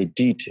way, I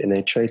did, and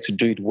I tried to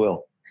do it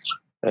well.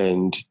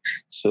 And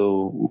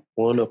so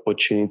one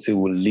opportunity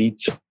will lead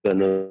to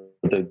another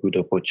good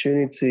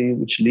opportunity,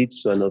 which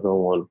leads to another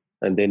one.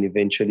 And then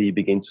eventually you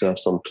begin to have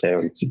some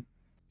clarity.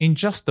 In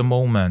just a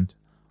moment,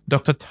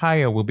 Dr.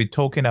 Tayo will be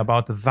talking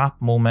about that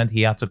moment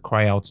he had to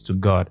cry out to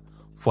God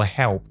for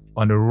help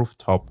on a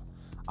rooftop,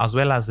 as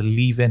well as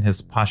leaving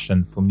his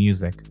passion for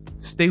music.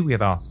 Stay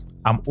with us.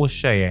 I'm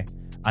Osheye,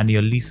 and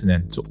you're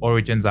listening to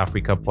Origins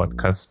Africa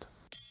podcast.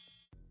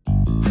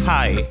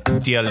 Hi,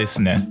 dear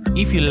listener.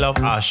 If you love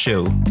our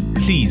show,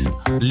 please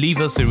leave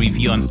us a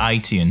review on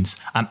iTunes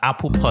and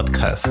Apple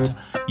Podcast.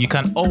 You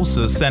can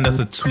also send us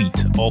a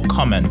tweet or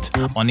comment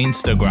on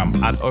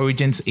Instagram at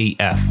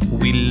OriginsAF.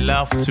 We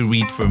love to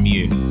read from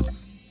you.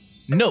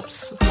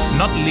 Nopes,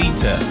 not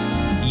later.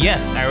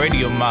 Yes, I read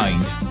your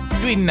mind.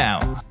 Do it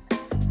now.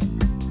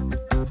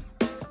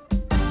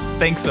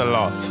 Thanks a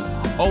lot.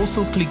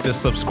 Also click the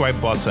subscribe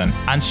button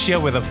and share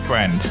with a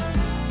friend.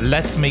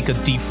 Let's make a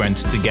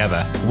difference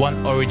together,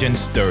 one origin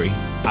story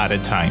at a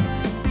time.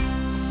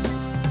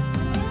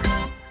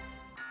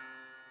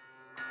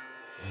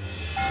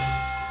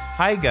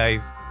 Hi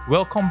guys,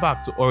 welcome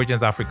back to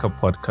Origins Africa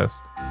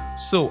podcast.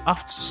 So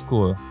after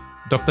school,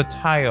 Dr.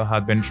 Tayo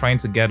had been trying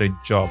to get a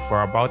job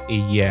for about a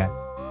year,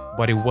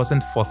 but it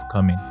wasn't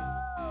forthcoming.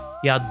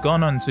 He had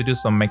gone on to do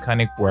some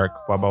mechanic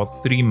work for about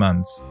 3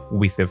 months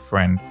with a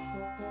friend.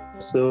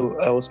 So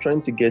I was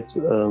trying to get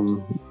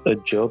a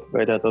job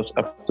right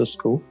after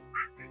school,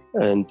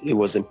 and it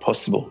was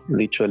impossible,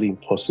 literally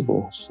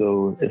impossible.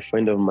 So a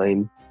friend of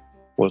mine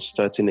was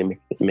starting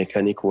a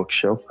mechanic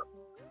workshop,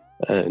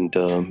 and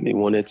he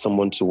wanted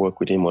someone to work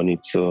with him on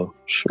it. So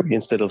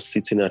instead of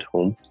sitting at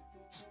home,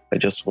 I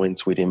just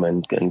went with him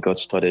and got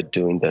started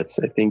doing that.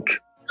 So I think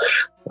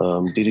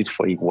did it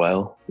for a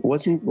while. It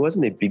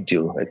wasn't a big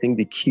deal. I think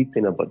the key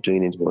thing about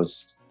doing it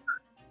was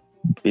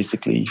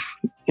basically,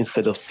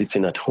 instead of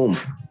sitting at home,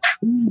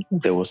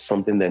 there was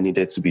something that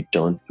needed to be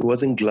done. It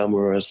wasn't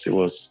glamorous. It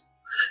was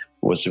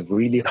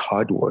really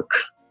hard work.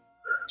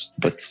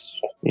 But,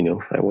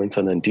 I went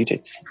on and did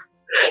it.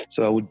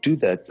 So I would do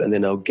that, and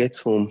then I'll get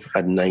home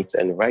at night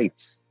and write,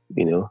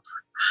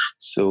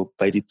 So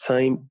by the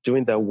time,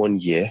 during that 1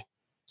 year,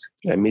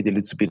 I made a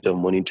little bit of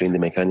money doing the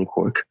mechanic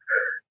work.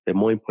 But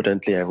more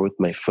importantly, I wrote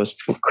my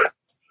first book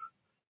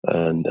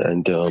and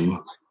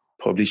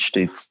published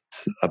it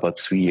about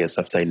 2 years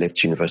after I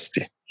left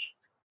university.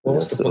 What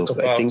was the book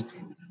about? I think,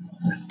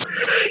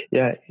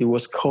 it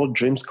was called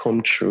Dreams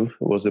Come True.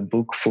 It was a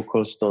book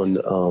focused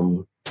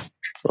on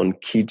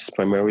kids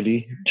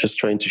primarily, just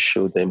trying to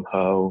show them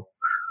how,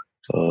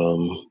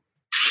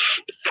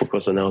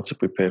 focus on how to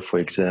prepare for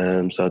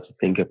exams, how to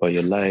think about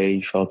your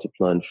life, how to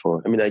plan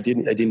for. I mean, I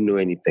didn't know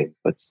anything,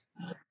 but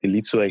the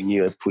little I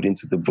knew, I put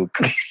into the book.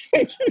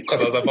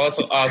 Because I was about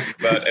to ask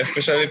that,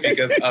 especially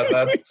because at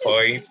that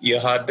point you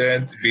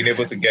hadn't been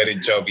able to get a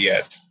job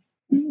yet.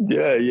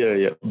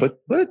 Yeah.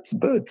 But I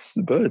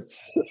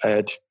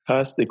had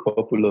passed a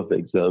couple of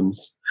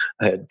exams.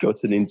 I had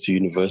gotten into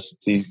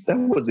university. That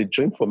was a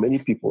dream for many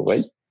people,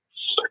 right?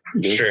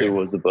 Sure. So it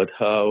was about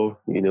how,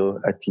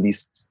 at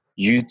least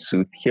you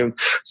to hear.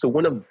 So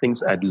one of the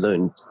things I'd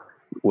learned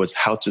was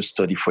how to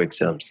study for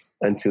exams.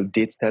 Until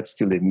date, that's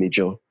still a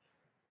major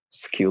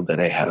skill that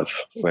I have,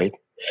 right?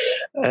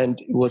 And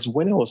it was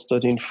when I was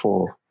studying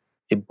for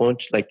a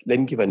bunch, like, let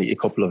me give a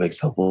couple of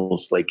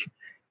examples, like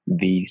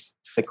the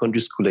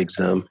secondary school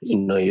exam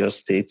in Oyo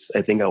State.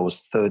 I think I was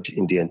third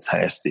in the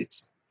entire state.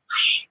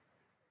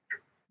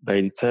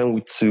 By the time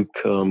we took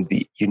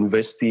the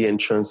university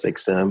entrance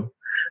exam,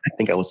 I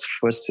think I was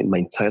first in my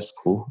entire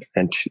school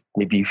and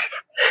maybe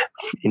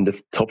in the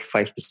top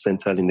 5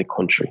 percentile in the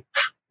country,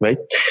 right?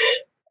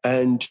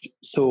 And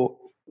so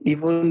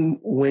even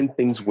when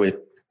things were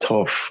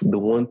tough, the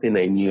one thing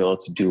I knew how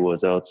to do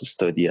was how to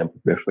study and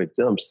prepare for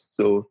exams.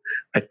 So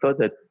I thought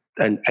that,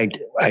 and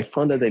I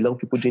found that a lot of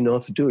people didn't know how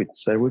to do it.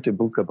 So I wrote a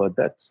book about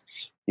that,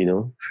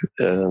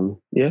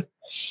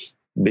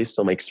 based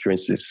on my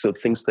experiences. So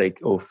things like,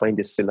 find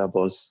a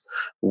syllabus,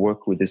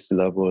 work with the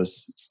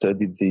syllabus,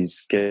 study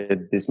this,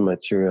 get this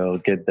material,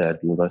 get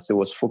that. So it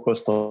was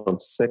focused on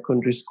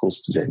secondary school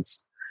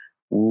students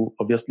who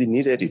obviously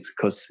needed it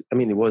because,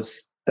 it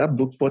was, that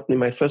book bought me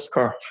my first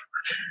car.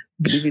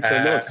 Believe it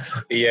or not.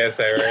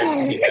 Yes, I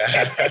read.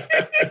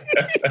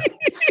 Yeah.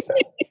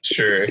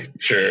 Sure.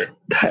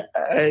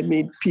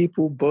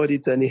 People bought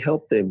it and it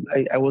helped them.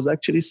 I was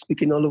actually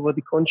speaking all over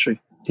the country.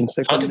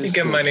 How did you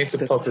get money to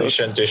publish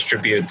and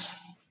distribute?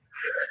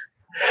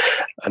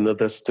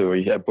 Another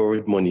story. I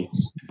borrowed money.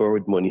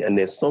 And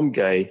then some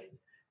guy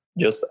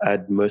just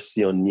had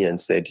mercy on me and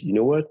said, you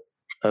know what?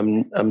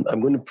 I'm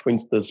going to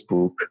print this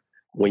book.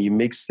 When you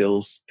make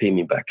sales, pay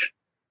me back.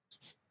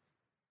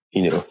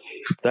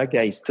 That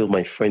guy is still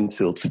my friend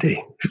till today.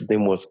 His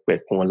name was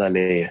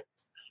Pekwalale.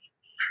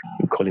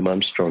 We call him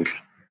Armstrong.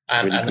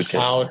 And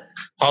how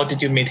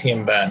did you meet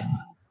him then?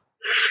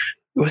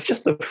 It was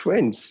just a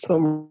friend,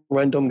 some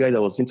random guy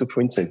that was into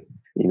printing,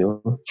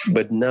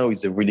 But now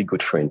he's a really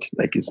good friend.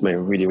 Like, he's my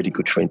really, really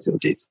good friend till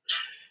date.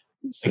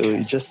 So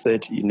He just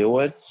said, you know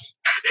what?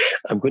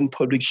 I'm going to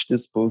publish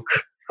this book.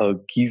 I'll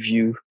give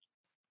you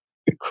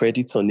a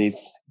credit on it.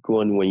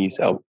 Go on when you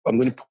sell. I'm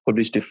going to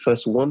publish the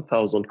first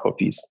 1,000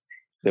 copies.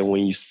 Then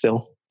when you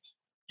sell,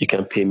 you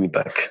can pay me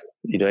back.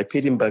 I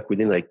paid him back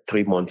within like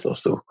 3 months or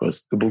so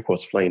because the book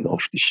was flying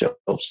off the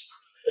shelves.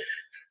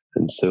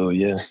 And so,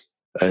 yeah.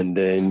 And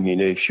then,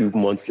 a few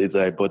months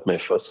later, I bought my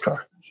first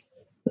car.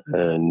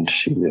 And,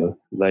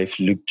 life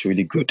looked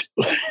really good.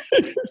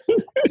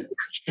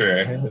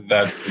 Sure.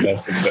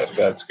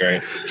 That's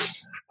great.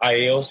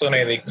 I also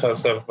know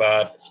because of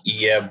that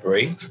year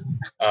break,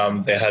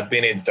 there had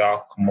been a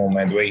dark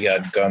moment where you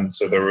had gone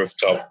to the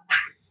rooftop.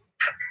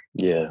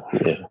 Yeah.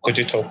 Could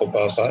you talk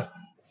about that?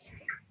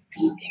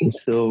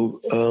 So,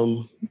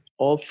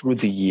 all through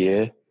the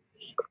year,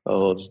 I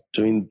was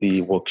doing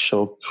the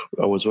workshop.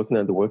 I was working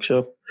at the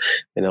workshop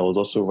and I was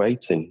also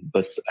writing,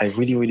 but I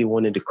really, really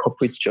wanted a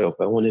corporate job.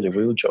 I wanted a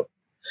real job.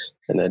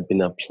 And I'd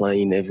been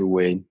applying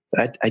everywhere.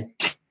 I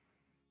didn't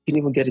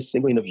even get a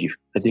single interview.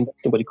 I think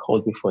nobody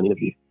called me for an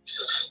interview.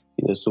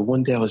 So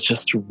one day I was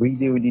just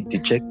really, really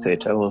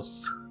dejected. It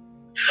was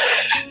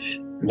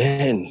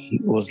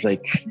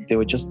like there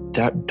were just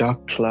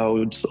dark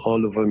clouds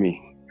all over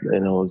me.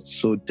 And I was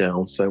so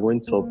down. So I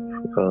went up.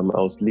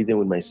 I was living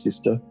with my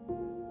sister.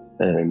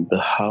 And the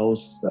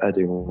house had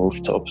a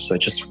rooftop. So I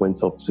just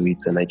went up to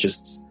it and I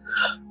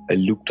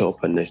looked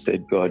up and I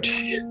said, God,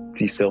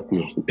 please help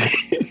me.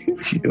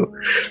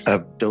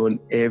 I've done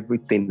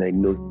everything I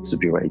know to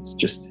be right.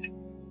 Just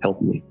help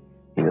me,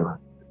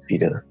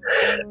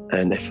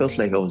 And I felt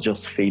like I was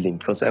just failing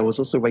because I was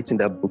also writing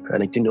that book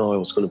and I didn't know how I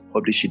was going to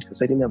publish it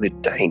because I didn't have a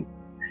dime.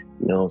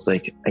 I was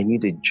like, I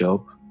need a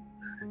job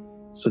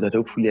so that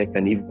hopefully I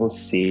can even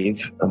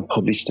save and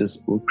publish this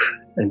book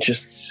and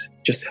just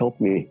help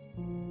me.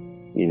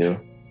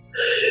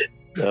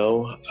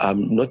 Now,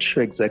 I'm not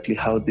sure exactly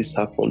how this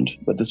happened,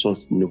 but this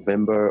was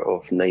November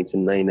of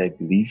 1999, I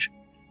believe.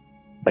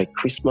 By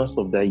Christmas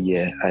of that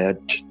year, I had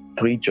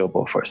 3 job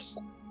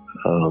offers,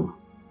 and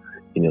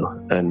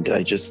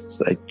I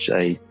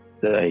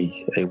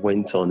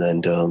went on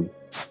and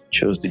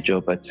chose the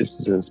job at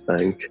Citizens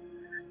Bank.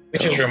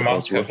 Which is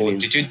remarkable.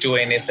 Did you do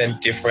anything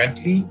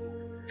differently?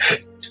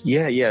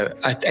 Yeah.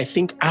 I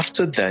think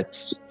after that,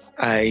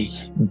 I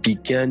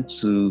began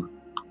to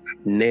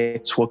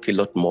network a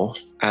lot more,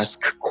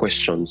 ask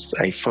questions.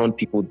 I found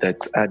people that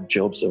had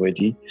jobs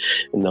already,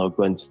 and I'll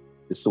go and say,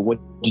 so what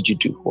did you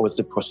do? What was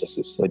the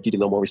processes? So I did a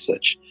lot more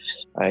research.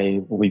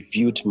 I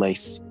reviewed my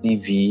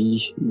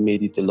CV,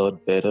 made it a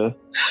lot better.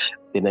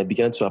 Then I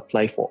began to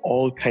apply for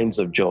all kinds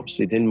of jobs.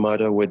 It didn't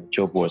matter where the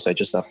job was. I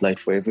just applied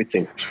for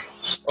everything.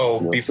 Oh,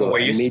 before were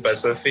you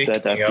specific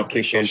that in your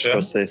application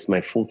process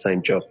my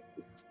full-time job.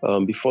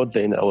 Before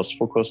then, I was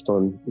focused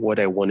on what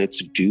I wanted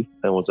to do.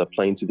 I was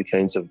applying to the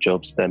kinds of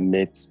jobs that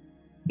met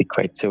the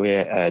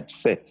criteria I had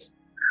set.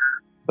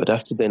 But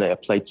after then, I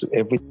applied to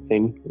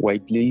everything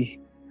widely.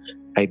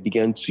 I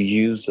began to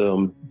use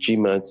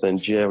GMAT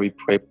and GRE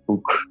prep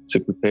book to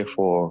prepare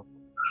for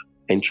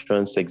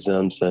entrance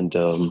exams and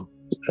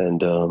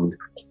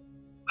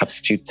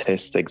aptitude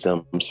test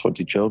exams for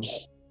the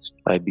jobs.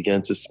 I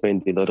began to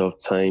spend a lot of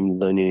time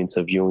learning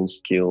interviewing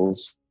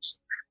skills.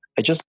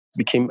 I just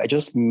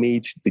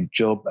made the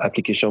job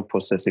application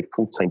process a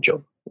full-time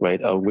job,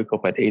 right? I'll wake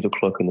up at 8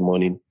 o'clock in the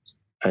morning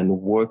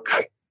and work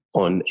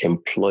on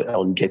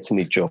getting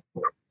a job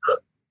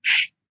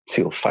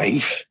till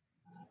 5.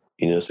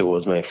 So it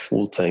was my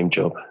full-time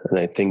job. And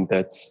I think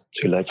that's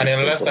to like. And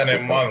in less than a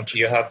month,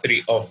 you had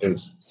 3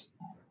 offers.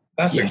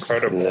 That's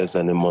incredible. In less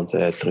than a month, I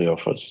had 3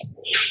 offers.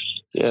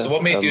 Yeah, so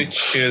what made you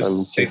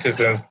choose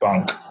Citizens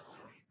Bank?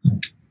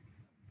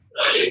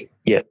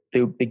 Yeah,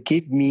 they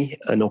gave me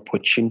an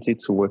opportunity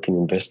to work in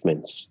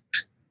investments.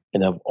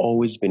 And I've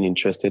always been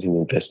interested in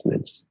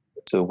investments.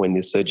 So when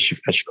they said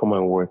I should come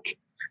and work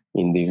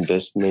in the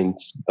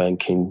investments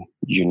banking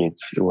unit,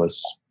 it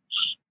was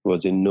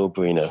a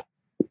no-brainer.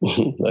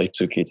 I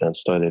took it and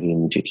started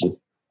immediately.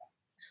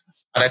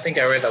 And I think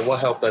I read that what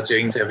helped at your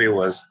interview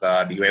was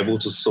that you were able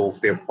to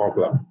solve their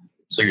problem.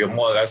 So you're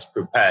more or less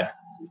prepared.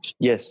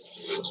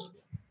 Yes.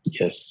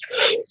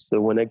 So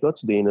when I got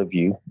to the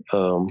interview,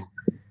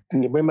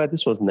 remember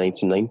this was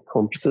 99.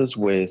 Computers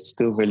were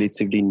still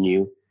relatively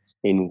new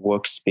in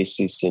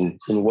workspaces, in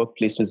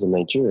workplaces in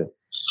Nigeria.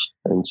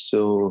 And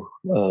so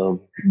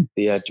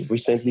they had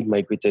recently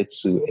migrated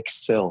to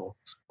Excel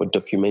for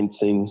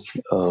documenting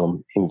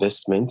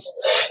investments,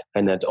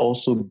 and had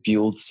also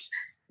built,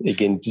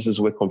 again, this is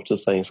where computer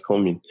science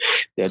comes in.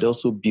 They had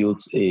also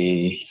built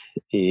a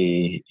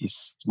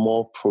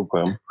small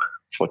program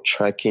for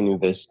tracking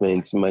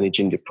investments,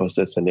 managing the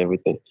process and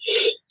everything.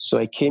 So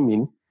I came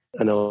in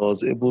and I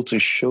was able to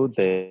show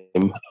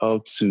them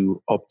how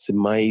to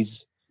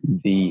optimize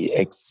the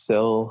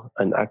Excel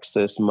and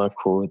Access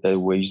macro that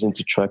we're using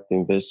to track the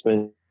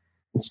investments.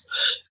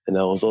 And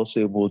I was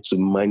also able to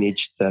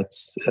manage that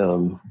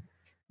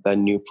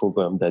new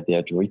program that they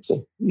had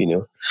written,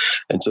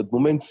 And so the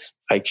moment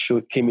I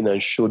came in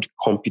and showed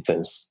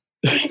competence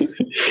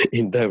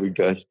in that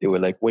regard, they were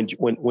like, when do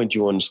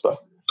you want to start?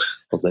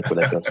 I was like,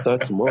 well, I can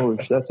start tomorrow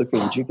if that's okay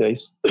with you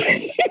guys.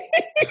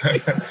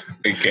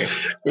 Okay.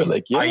 We're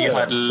like, yeah. And you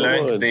had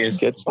learned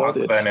this back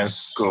then in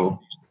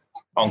school,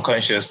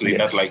 unconsciously,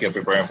 not like you're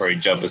preparing for a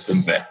job or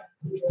something.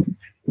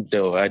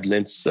 No, I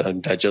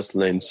just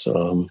learned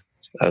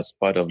as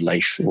part of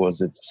life. It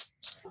wasn't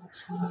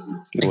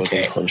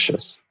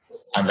conscious.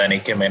 And then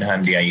it came in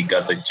handy and you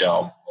got the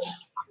job.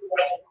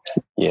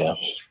 Yeah.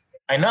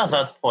 I know at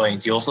that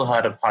point you also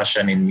had a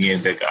passion in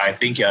music. I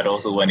think you had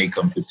also won a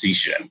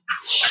competition.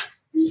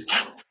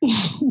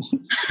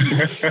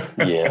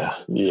 Yeah.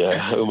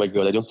 Oh my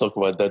God, I don't talk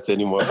about that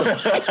anymore.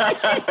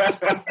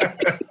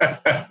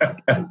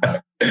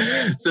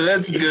 So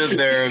let's go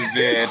there a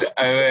bit.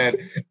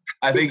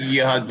 I think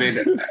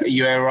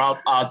you're a rap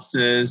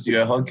artist,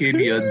 you're hawking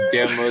your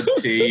demo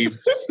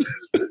tapes.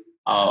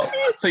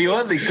 So you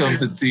won the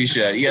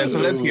competition. Yeah, so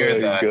let's hear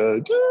that.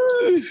 God.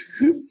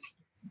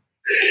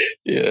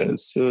 Yeah,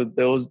 so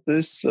there was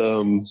this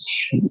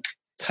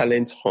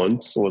talent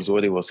hunt was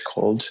what it was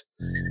called.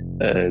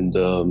 And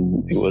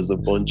it was a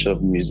bunch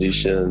of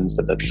musicians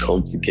that had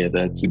come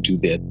together to do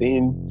their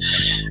thing.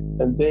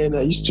 And then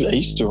I used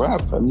to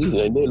rap. I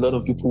mean, I know a lot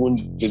of people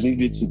won't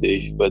believe it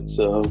today, but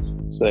so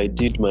I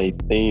did my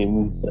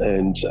thing,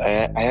 and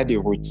I had a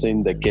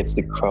routine that gets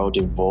the crowd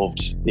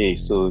involved. Hey,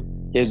 so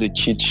here's a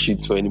cheat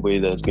sheet for anybody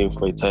that's going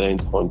for a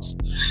talent hunt.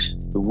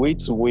 The way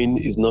to win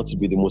is not to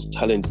be the most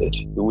talented.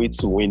 The way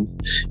to win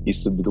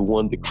is to be the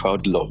one the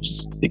crowd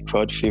loves. The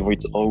crowd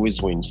favorite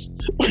always wins.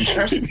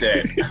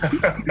 Interesting.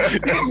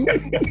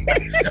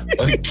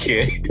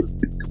 Okay.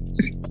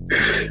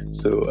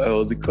 So I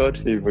was the crowd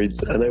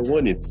favorite and I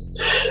won it.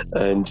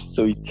 And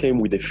so it came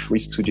with a free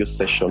studio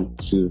session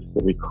to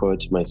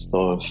record my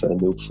stuff and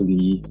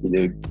hopefully,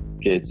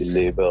 get a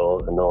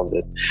label and all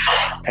that.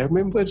 I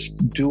remember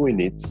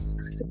doing it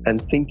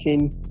and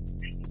thinking,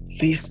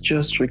 this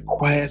just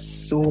requires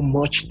so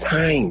much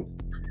time.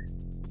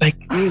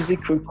 Like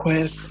music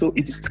requires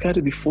it's got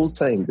to be full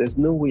time. There's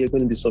no way you're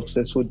going to be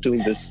successful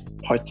doing this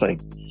part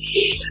time.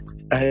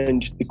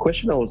 And the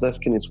question I was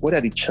asking is, what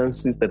are the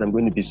chances that I'm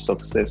going to be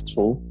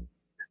successful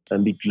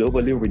and be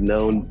globally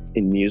renowned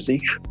in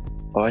music,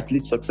 or at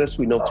least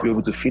successful enough to be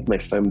able to feed my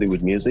family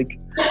with music,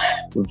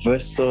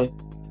 versus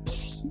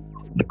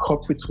the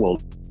corporate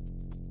world?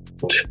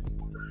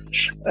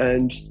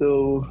 And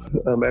so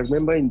I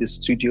remember in the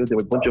studio, there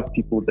were a bunch of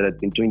people that had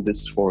been doing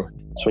this for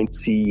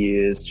 20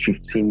 years,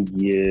 15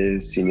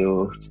 years,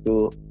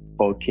 still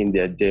bulking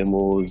their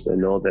demos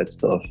and all that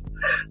stuff.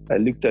 I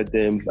looked at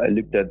them, I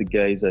looked at the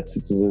guys at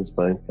Citizens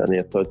Bank, and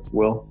I thought,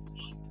 well,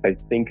 I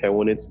think I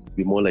wanted to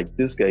be more like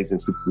these guys in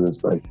Citizens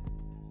Bank.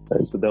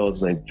 And so that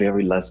was my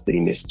very last day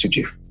in the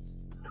studio.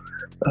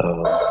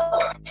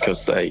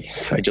 Because I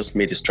just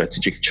made a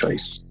strategic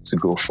choice to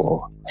go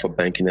for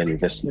banking and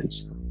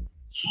investments.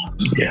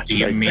 Yeah. Do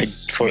you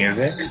miss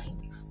music?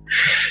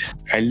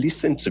 I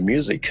listen to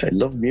music. I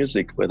love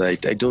music, but I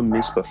don't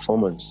miss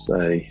performance.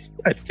 I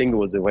think it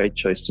was the right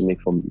choice to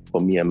make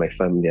for me and my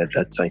family at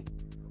that time.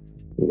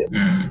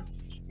 Yeah.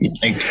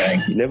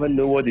 Okay. You never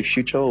know what the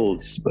future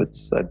holds, but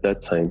at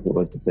that time, it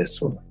was the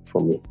best one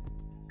for me.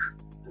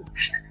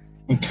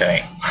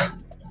 Okay.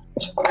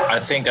 I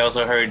think I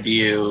also heard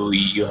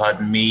you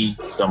had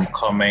made some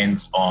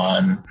comments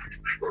on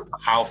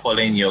how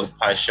following your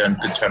passion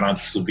could turn out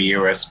to be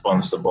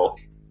irresponsible.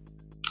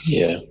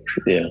 Yeah.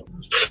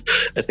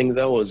 I think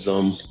that was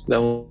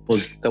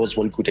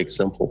one good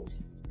example,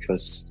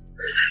 because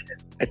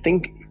I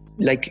think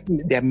like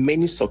there are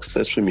many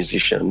successful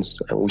musicians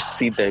and we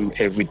see them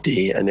every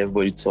day, and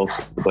everybody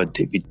talks about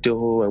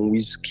Davido and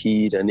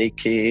Wizkid and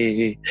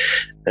AKA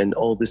and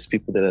all these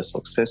people that are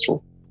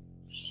successful.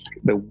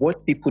 But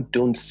what people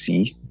don't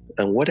see,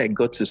 and what I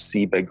got to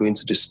see by going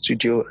to the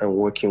studio and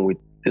working with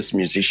this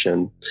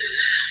musician,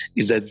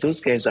 is that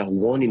those guys are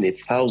 1 in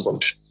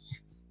 1,000.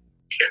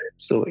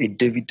 So if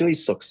Davido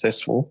is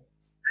successful,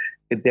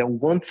 if there are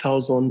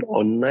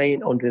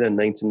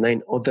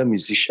 1,999 other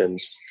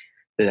musicians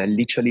that are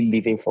literally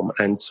living from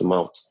hand to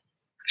mouth.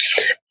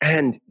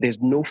 And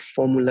there's no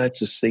formula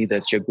to say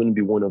that you're going to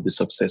be one of the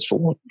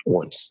successful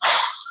ones.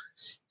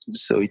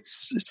 So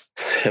it's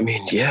so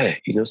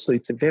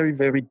it's a very,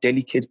 very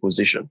delicate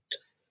position.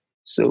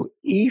 So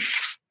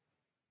if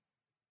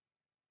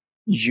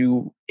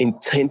you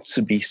intend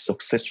to be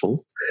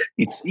successful,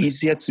 it's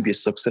easier to be a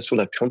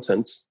successful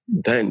accountant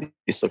than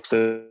a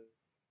successful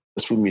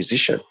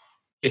musician.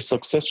 A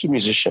successful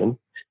musician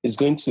is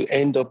going to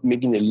end up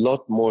making a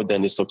lot more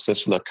than a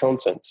successful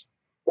accountant.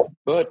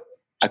 But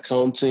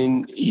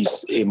accounting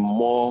is a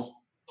more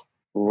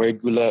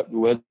regular,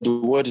 well, the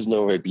word is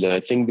not regular. I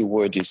think the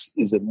word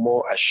is a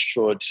more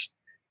assured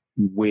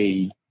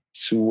way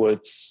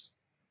towards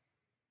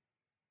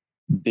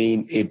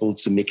being able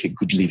to make a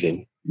good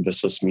living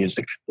versus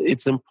music.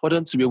 It's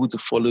important to be able to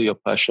follow your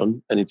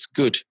passion, and it's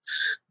good,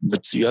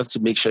 but you have to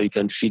make sure you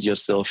can feed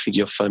yourself, feed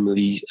your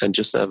family, and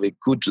just have a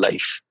good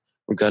life,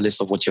 regardless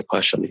of what your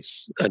passion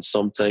is. And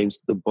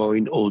sometimes the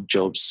boring old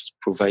jobs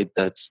provide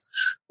that,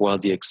 while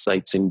the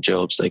exciting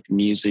jobs like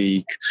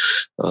music,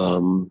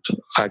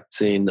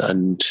 acting,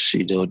 and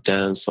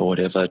dance or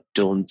whatever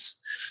don't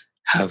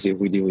have a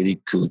really,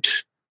 really good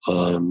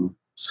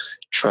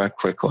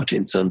track record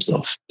in terms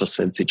of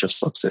percentage of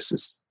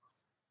successes.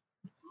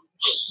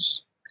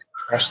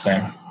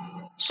 Interesting.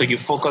 So you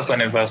focused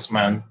on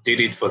investment, did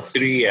it for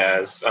 3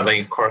 years, and then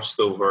you crossed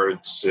over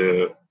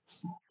to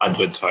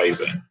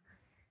advertising.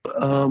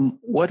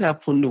 What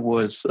happened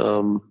was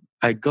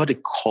I got a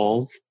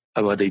call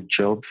about a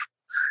job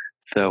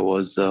that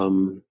was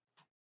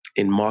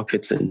in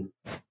marketing.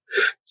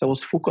 So I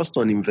was focused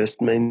on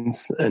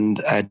investments and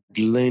I'd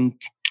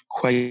learned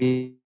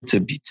quite a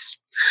bit.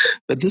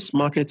 But this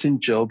marketing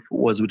job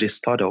was with a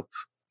startup,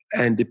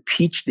 and the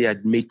pitch they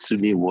had made to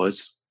me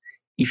was,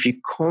 if you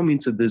come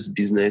into this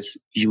business,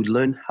 you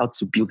learn how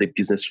to build a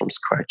business from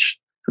scratch.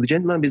 So the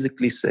gentleman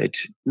basically said,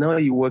 now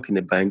you work in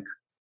a bank.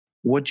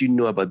 What do you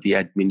know about the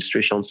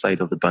administration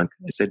side of the bank?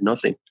 I said,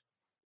 nothing.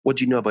 What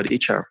do you know about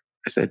HR?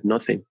 I said,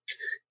 nothing.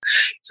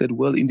 He said,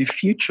 well, in the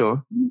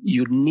future,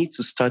 you need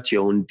to start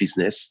your own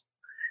business.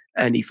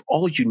 And if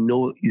all you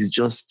know is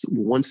just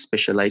one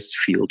specialized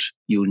field,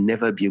 you'll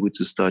never be able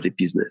to start a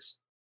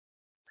business.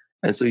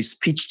 And so his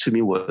pitch to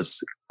me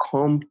was,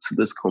 come to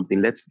this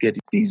company, let's get a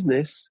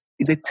business.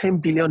 It's a 10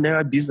 billion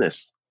naira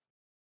business.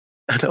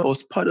 And I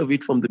was part of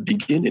it from the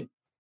beginning.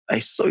 I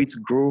saw it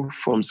grow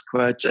from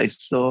scratch. I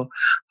saw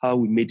how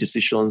we made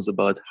decisions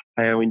about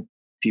hiring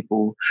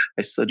people.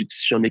 I saw the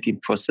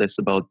decision-making process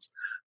about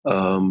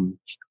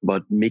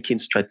making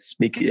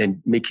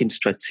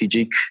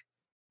strategic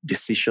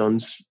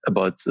decisions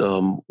about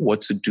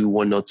what to do,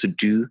 what not to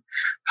do,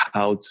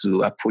 how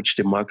to approach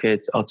the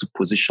market, how to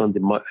position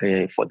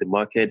for the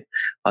market,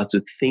 how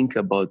to think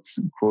about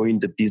growing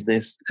the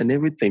business and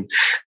everything.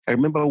 I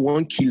remember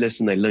one key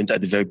lesson I learned at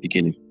the very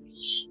beginning.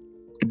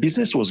 The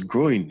business was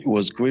growing. It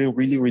was growing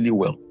really, really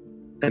well.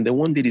 And then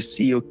one day the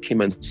CEO came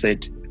and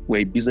said,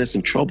 we're a business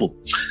in trouble.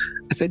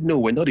 I said, no,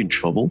 we're not in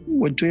trouble.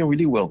 We're doing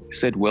really well. He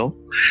said, well,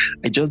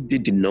 I just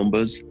did the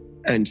numbers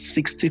and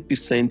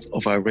 60%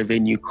 of our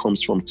revenue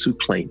comes from 2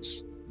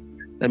 clients.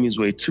 That means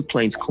we're a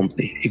 2-client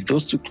company. If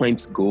those 2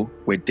 clients go,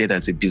 we're dead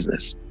as a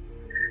business.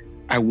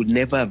 I would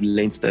never have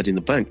learned that in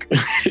the bank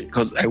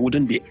because I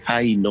wouldn't be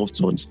high enough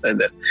to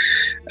understand that.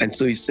 And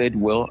so he said,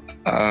 well,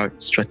 our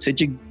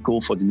strategic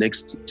goal for the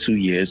next 2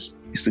 years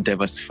is to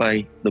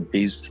diversify the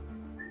base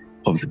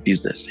of the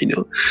business,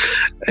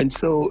 And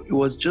so it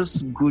was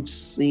just good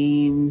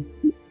seeing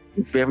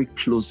very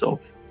close up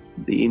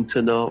the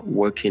internal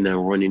working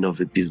and running of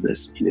a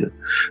business,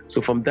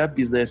 So from that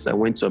business, I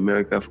went to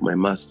America for my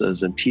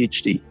master's and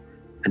PhD.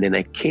 And then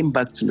I came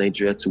back to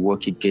Nigeria to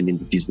work again in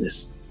the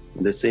business.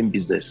 in the same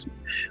business.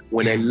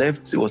 When I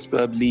left, it was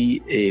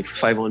probably a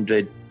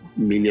 500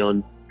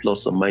 million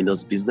plus or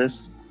minus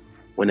business.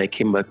 When I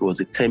came back, it was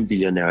a 10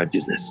 billion naira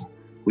business,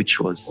 which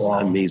was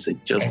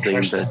amazing. Just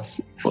saying that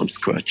from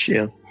scratch.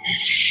 Yeah.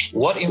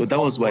 So that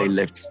was why I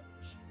left.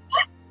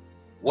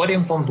 What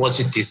informed what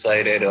you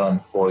decided on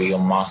for your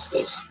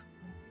master's?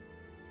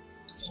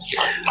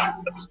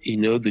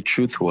 The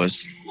truth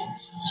was,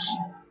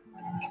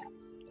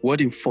 what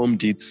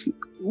informed it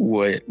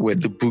were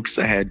the books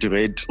I had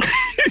read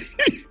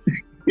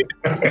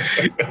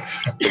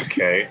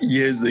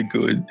years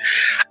ago.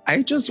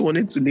 I just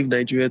wanted to leave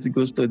Nigeria to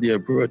go study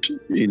abroad,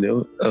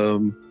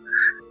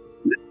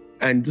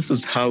 and this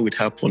is how it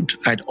happened.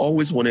 I'd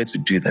always wanted to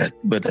do that,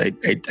 but I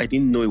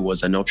didn't know it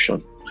was an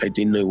option. I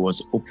didn't know it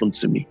was open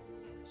to me.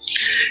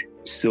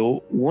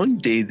 So one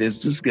day, there's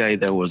this guy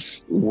that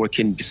was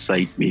working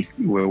beside me.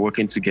 We were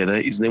working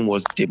together. His name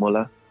was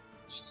Demola.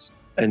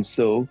 And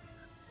so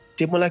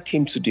Demola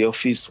came to the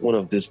office one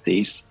of these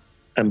days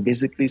and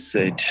basically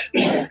said,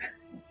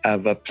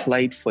 I've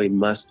applied for a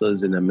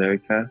master's in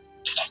America.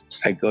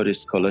 I got a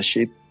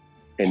scholarship,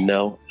 and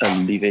now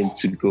I'm leaving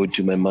to go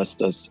do my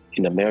master's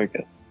in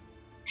America.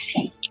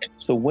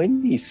 So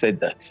when he said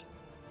that,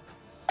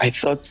 I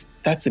thought,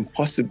 that's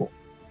impossible.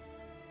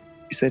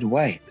 He said,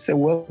 why? I said,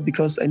 well,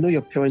 because I know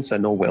your parents are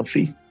not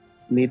wealthy,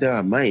 neither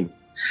are mine.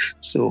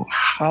 So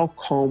how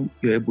come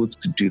you're able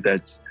to do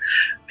that?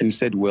 And he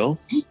said, well,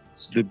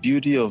 the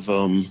beauty of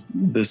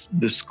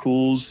the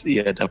schools he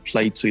had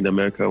applied to in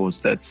America was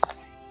that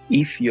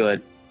if you're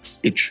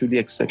a truly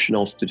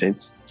exceptional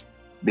student,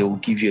 they will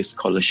give you a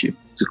scholarship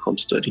to come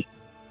study.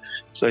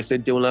 So I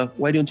said, Demola,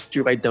 why don't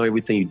you write down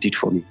everything you did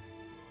for me?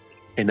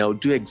 And I'll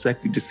do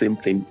exactly the same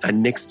thing.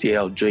 And next year,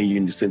 I'll join you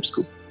in the same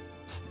school.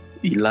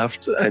 He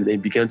laughed and then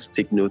began to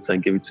take notes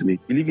and gave it to me.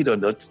 Believe it or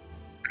not,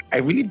 I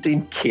really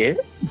didn't care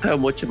that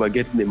much about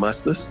getting a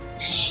master's.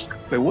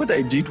 But what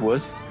I did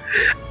was,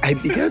 I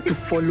began to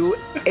follow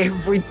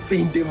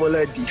everything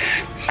Demola did.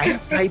 I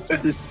applied to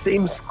the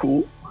same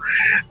school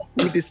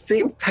with the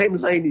same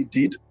timeline he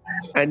did.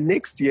 And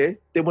next year,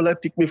 Demola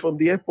picked me from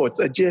the airport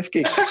at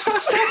JFK.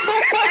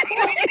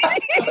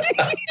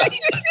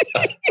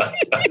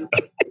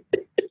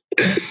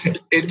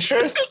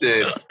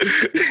 Interesting.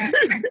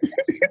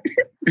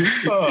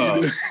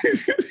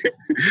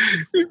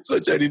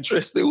 Such an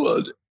interesting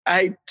world.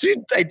 I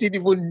didn't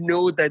even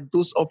know that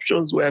those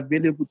options were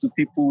available to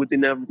people who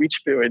didn't have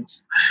rich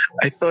parents.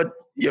 I thought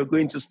you're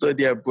going to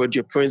study abroad,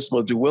 your parents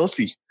must be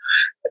wealthy.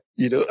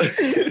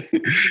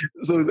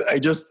 So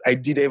I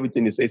did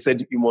everything. I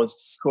said, you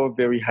must score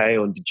very high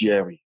on the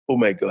GRE. Oh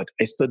my God,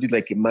 I studied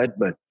like a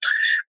madman.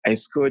 I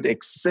scored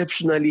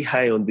exceptionally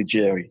high on the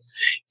GRE. He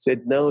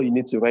said, now you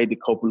need to write a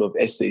couple of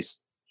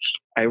essays.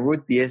 I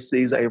wrote the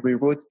essays, I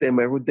rewrote them,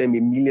 I wrote them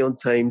 1 million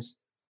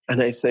times,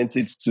 and I sent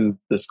it to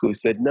the school. He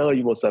said, now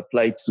you must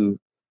apply to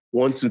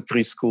 1, 2,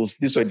 3 schools.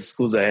 These were the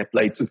schools I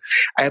applied to.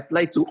 I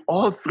applied to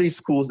all 3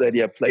 schools that he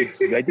applied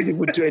to. I didn't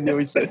even do any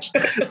research.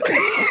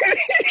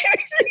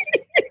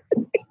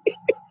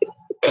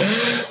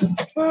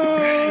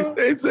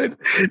 They said,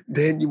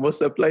 then you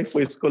must apply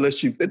for a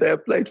scholarship. Then I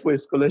applied for a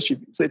scholarship.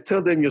 He said,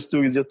 tell them your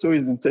stories. Your story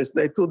is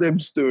interesting. I told them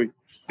the story.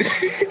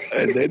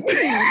 And then,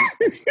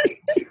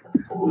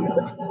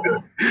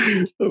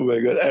 oh my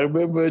God, I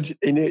remembered,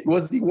 and it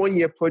was the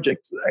 1-year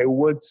project. I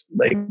worked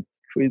like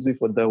crazy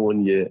for that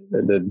 1 year.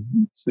 And then,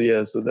 so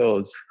that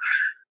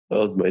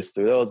was my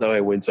story. That was how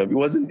I went to it. It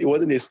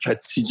wasn't a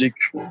strategic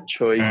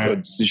choice or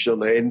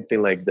decision or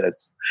anything like that.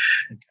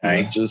 Okay. It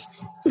was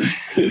just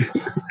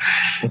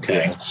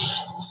okay. Yeah.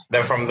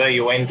 Then from there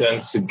you went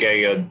on to get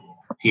your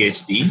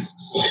PhD.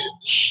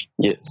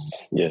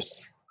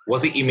 Yes.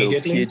 Was it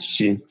immediately?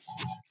 So PhD.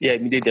 Yeah,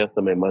 immediately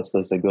after my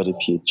master's, I got a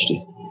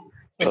PhD.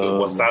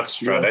 Was that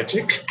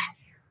strategic?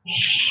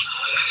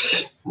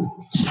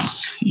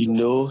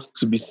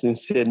 To be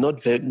sincere,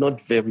 not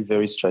very,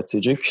 very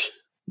strategic.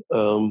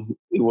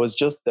 It was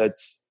just that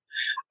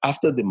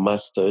after the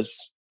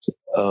master's,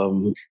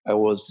 I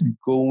was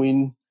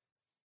going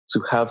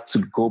to have to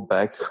go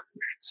back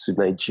to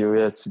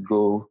Nigeria to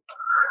go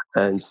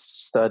and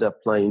start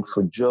applying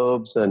for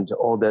jobs and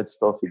all that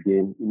stuff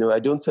again. I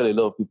don't tell a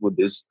lot of people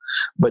this,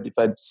 but if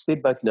I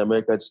stayed back in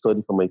America to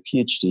study for my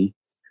PhD,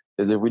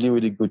 there's a really,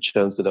 really good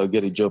chance that I'll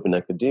get a job in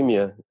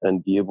academia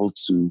and be able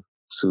to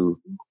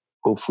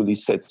hopefully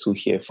settle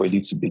here for a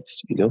little bit,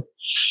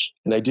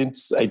 And I didn't.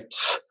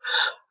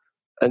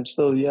 And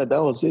so,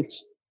 that was it.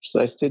 So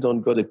I stayed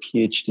on, got a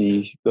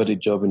PhD, got a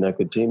job in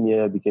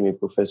academia, became a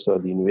professor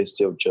at the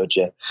University of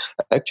Georgia.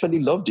 I actually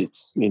loved it,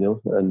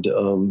 and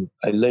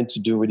I learned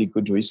to do really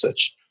good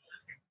research.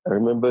 I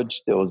remembered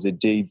there was a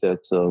day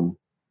that,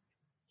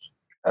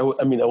 I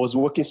was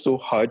working so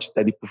hard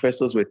that the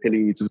professors were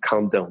telling me to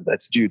calm down.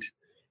 That's, dude,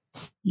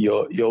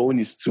 your own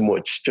is too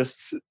much.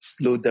 Just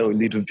slow down a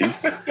little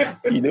bit,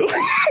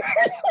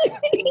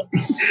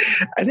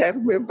 And I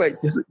remember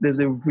there's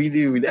a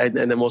really, really,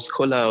 and I must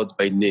call her out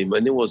by name.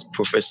 Her name was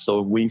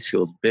Professor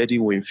Winfield, Betty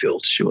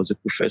Winfield. She was a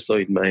professor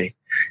in my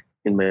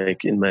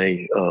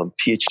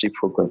PhD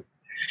program.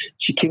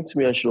 She came to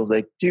me and she was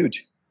like, dude,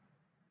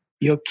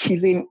 you're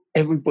killing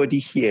everybody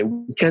here.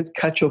 We can't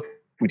catch up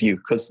with you.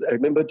 Because I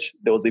remembered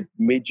there was a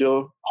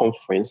major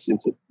conference,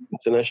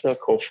 international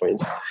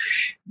conference,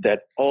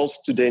 that all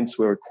students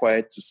were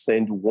required to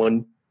send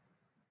one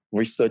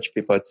research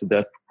paper to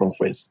that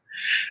conference.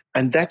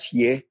 And that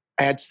year,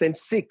 I had sent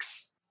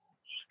 6.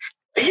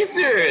 Are you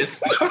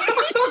serious?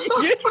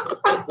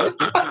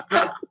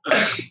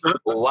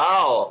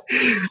 Wow.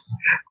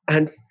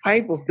 And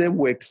 5 of them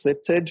were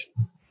accepted.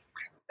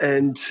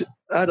 And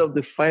out of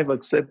the 5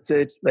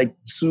 accepted, like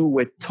 2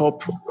 were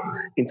top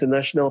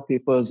international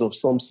papers of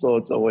some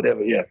sort or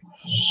whatever. Yeah.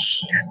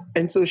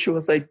 And so she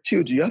was like,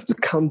 dude, you have to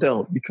calm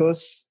down,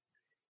 because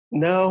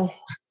now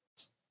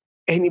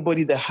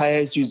anybody that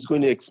hires you is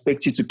going to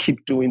expect you to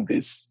keep doing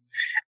this.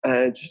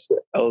 And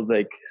I was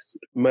like,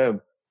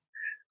 ma'am,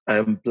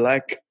 I'm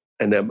Black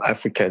and I'm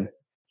African.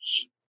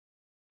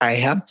 I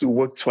have to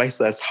work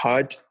twice as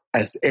hard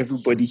as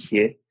everybody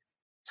here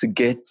to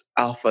get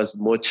half as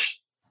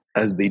much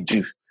as they do.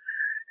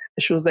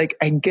 And she was like,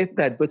 I get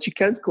that, but you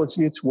can't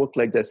continue to work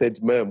like that. I said,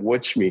 ma'am,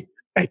 watch me.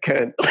 I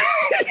can't.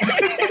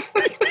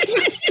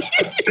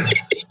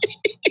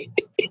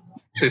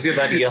 So you see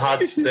that you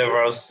had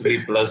several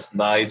sleepless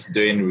nights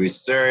doing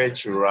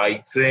research,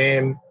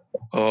 writing.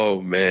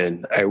 Oh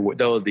man,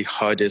 that was the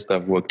hardest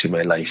I've worked in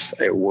my life.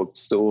 I worked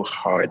so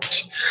hard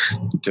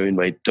during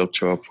my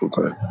doctoral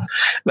program.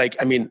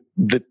 Like, I mean,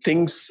 the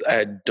things I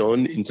had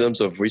done in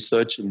terms of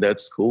research in that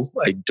school,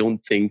 I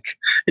don't think,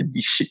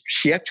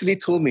 she actually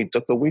told me,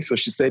 Dr. Winfield,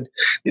 she said,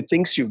 the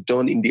things you've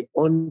done in the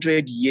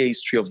 100-year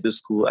history of this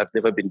school have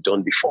never been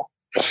done before.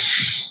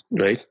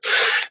 Right?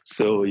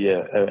 So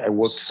yeah, I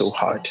worked so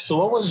hard. So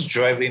what was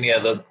driving you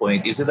at that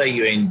point? Is it that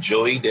you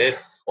enjoyed it,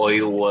 or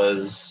it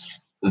was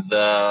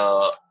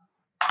the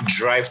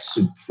drive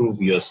to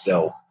prove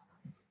yourself?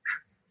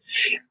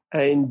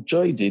 I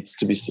enjoyed it,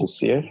 to be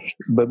sincere,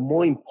 but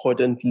more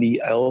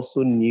importantly, I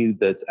also knew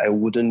that I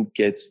wouldn't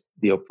get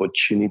the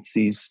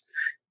opportunities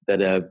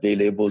that are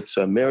available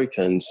to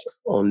Americans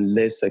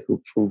unless I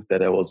could prove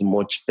that I was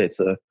much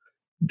better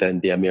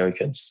than the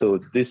Americans. So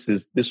this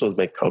was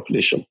my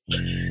calculation,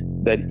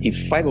 that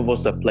if 5 of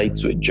us applied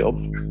to a job,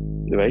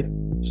 right,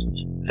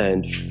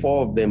 and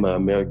 4 of them are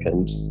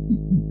Americans,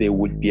 they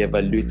would be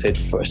evaluated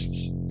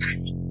first.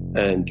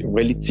 And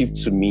relative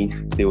to me,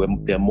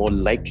 they're more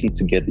likely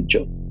to get the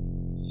job.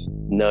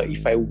 Now,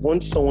 if I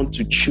want someone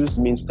to choose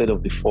me instead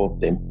of the 4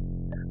 of them,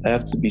 I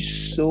have to be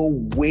so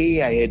way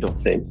ahead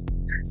of them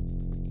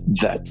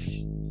that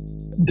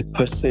the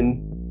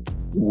person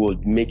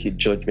would make a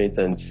judgment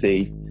and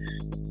say,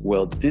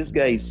 well, this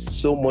guy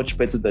is so much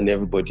better than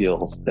everybody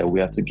else that we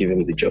have to give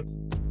him the job.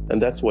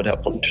 And that's what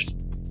happened.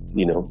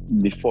 You know,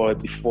 before I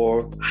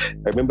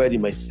remember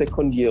in my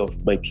second year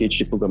of my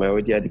PhD program, I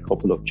already had a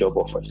couple of job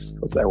offers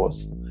because I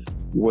was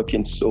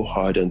working so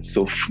hard and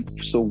so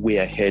way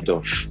ahead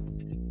of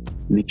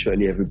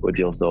literally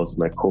everybody else that was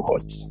my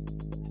cohort.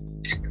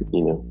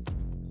 You know,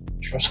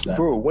 trust that,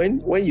 bro.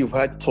 When you've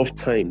had tough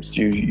times,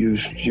 you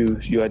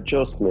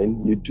adjust,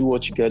 man. You do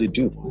what you got to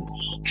do.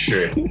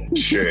 Sure.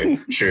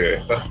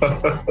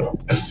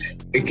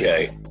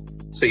 Okay.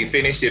 So you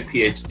finished your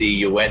PhD,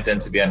 you went in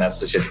to be an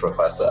associate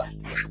professor.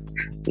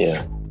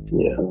 Yeah.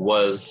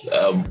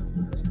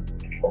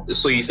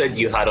 So you said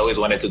you had always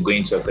wanted to go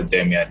into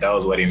academia. That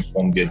was what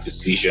informed your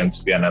decision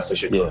to be an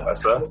associate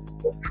professor?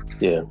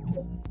 Yeah.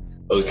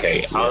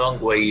 Okay. How long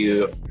were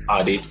you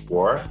at it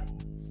for?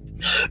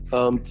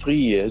 3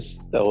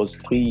 years. That was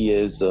 3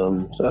 years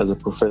as a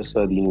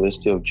professor at the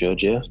University of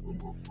Georgia.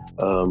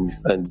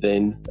 And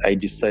then I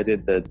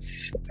decided that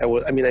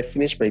I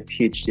finished my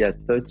PhD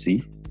at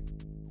 30.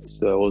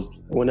 So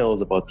when I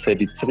was about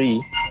 33,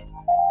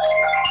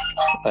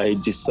 I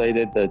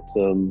decided that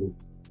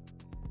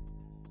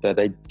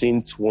I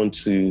didn't want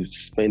to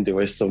spend the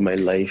rest of my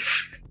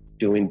life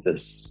doing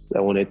this. I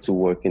wanted to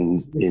work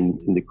in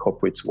the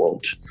corporate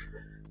world.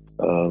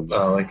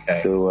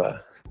 Okay.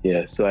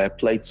 So I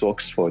applied to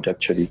Oxford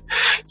actually.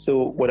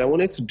 So what I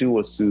wanted to do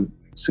was to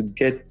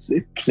get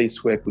a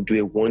place where I could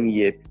do a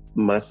 1-year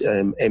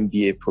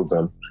MBA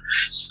program.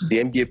 The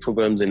MBA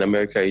programs in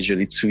America are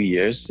usually 2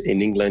 years.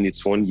 In England,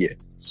 it's 1 year.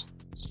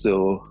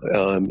 So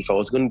if I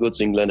was going to go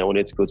to England, I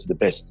wanted to go to the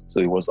best. So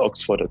it was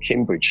Oxford or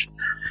Cambridge.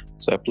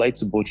 So I applied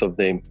to both of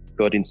them,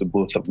 got into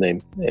both of them,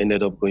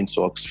 ended up going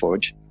to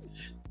Oxford.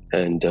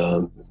 And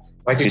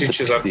why did you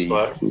choose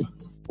Oxford?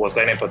 Was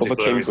there any particular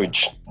over Cambridge?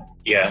 Reason?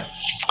 Yeah.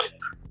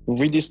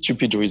 Really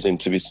stupid reason,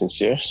 to be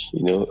sincere.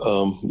 You know,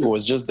 it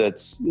was just that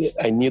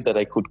I knew that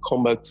I could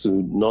come back to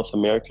North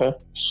America,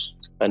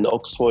 and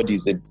Oxford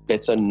is a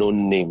better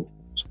known name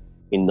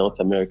in North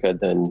America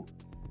than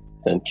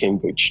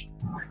Cambridge.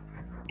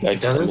 It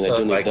doesn't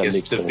sound like a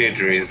stupid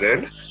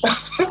reason.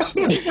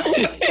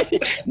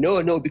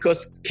 No,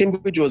 because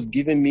Cambridge was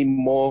giving me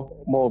more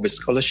of a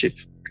scholarship.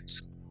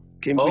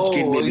 Cambridge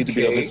gave me a little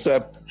bit of it.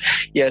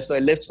 So I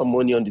left some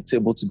money on the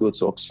table to go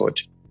to Oxford.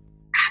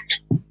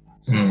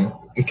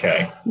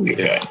 Okay.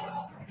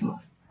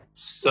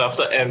 So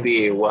after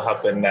MBA, what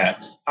happened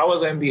next? How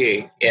was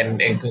MBA in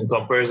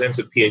comparison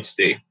to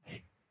PhD?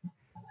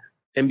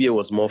 MBA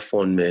was more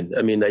fun, man.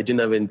 I mean, I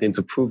didn't have anything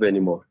to prove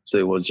anymore. So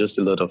it was just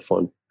a lot of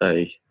fun.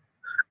 I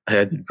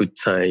had a good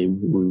time.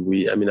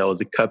 I was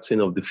the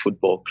captain of the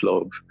football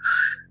club.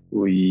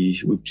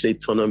 We played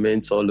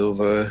tournaments all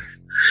over.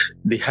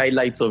 The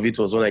highlights of it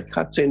was when I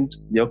captained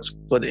the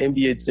Oxford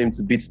MBA team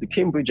to beat the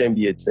Cambridge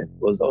MBA team. It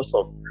was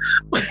awesome.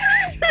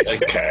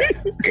 Okay.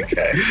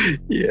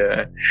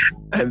 Yeah.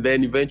 And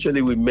then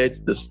eventually we met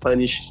the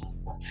Spanish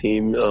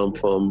team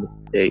from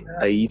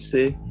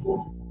AICE.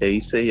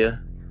 AICE, yeah.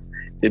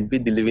 They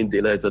beat the living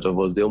daylights out of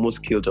us. They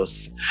almost killed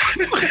us.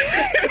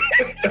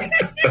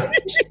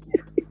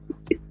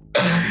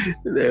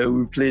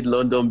 We played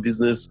London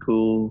Business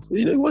School.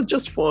 It was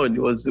just fun.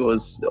 It was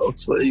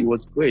Oxford. It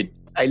was great.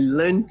 I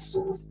learned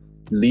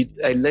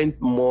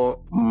more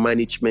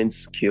management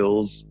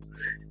skills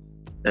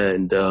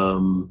and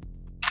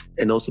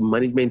also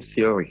management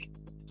theory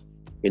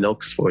in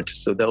Oxford.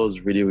 So that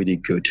was really, really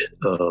good.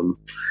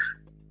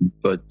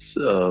 But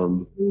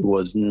it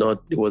was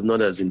not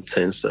as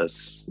intense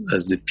as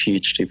the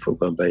PhD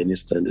program by any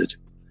standard.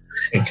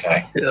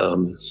 Okay.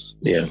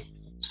 Yeah.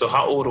 So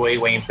how old were you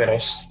when you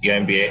finished your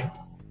MBA?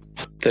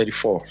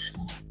 34.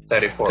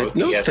 34.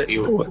 Okay, yes.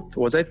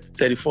 Was I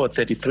 34 or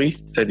 33?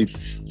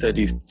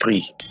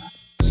 33.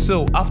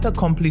 So after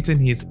completing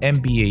his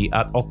MBA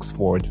at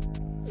Oxford,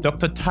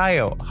 Dr.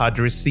 Tayo had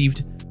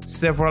received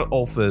several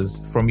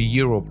offers from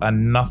Europe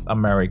and North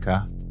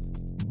America,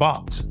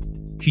 but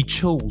he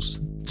chose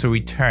to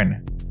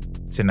return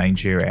to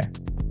Nigeria.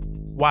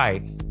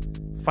 Why?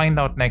 Find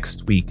out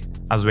next week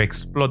as we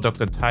explore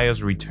Dr.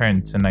 Tayo's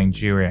return to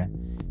Nigeria,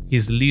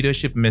 his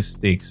leadership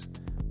mistakes,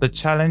 the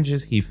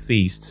challenges he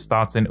faced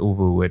starting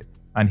over with,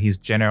 and his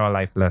general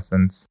life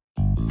lessons.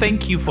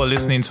 Thank you for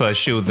listening to our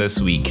show this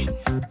week.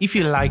 If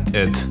you liked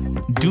it,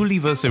 do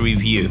leave us a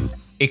review,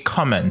 a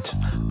comment,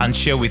 and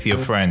share with your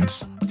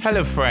friends. Tell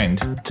a friend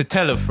to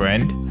tell a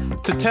friend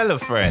to tell a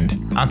friend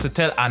and to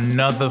tell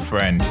another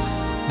friend.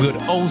 We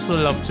would also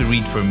love to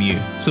read from you.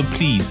 So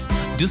please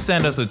do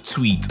send us a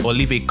tweet or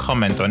leave a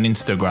comment on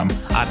Instagram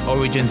at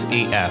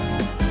OriginsAF.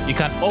 You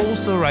can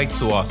also write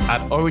to us at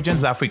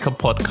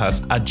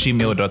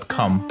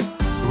originsafricapodcast@gmail.com.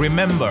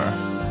 Remember,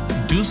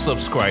 do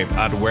subscribe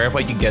at wherever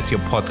you get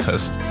your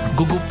podcast: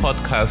 Google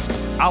Podcast,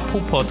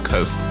 Apple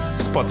Podcast,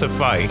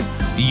 Spotify,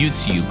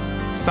 YouTube,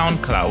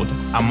 SoundCloud,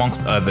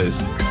 amongst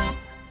others.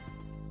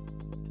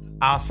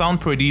 Our sound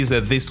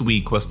producer this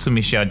week was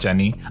Tumisha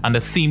Jani, and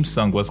the theme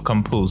song was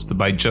composed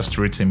by Just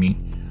Ritimi.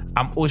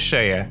 I'm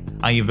Oshaya,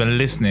 and you've been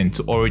listening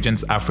to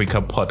Origins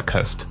Africa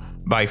Podcast.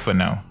 Bye for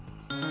now.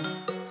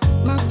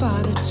 My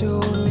father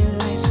told me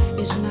life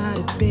is not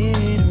a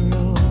bed of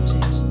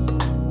roses.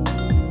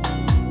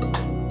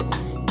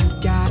 You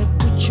gotta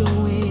put your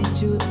wind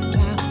to the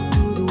plow,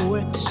 do the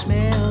work to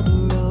smell the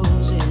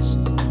roses.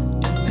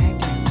 Don't back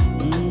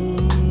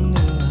down.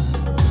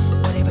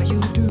 Whatever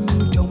you do,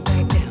 don't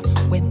back down.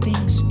 When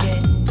things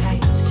get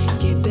tight,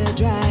 keep the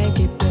drive,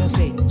 keep the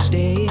faith,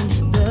 stay in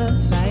the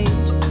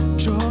fight.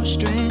 Draw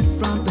strength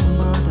from the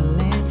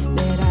motherland,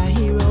 let our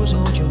heroes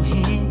hold your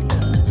hand.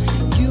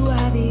 You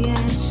are the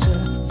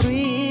answer,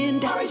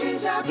 friend.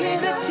 Origins out here,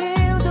 the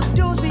tales of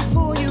those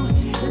before you.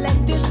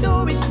 Let their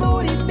stories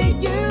motivate.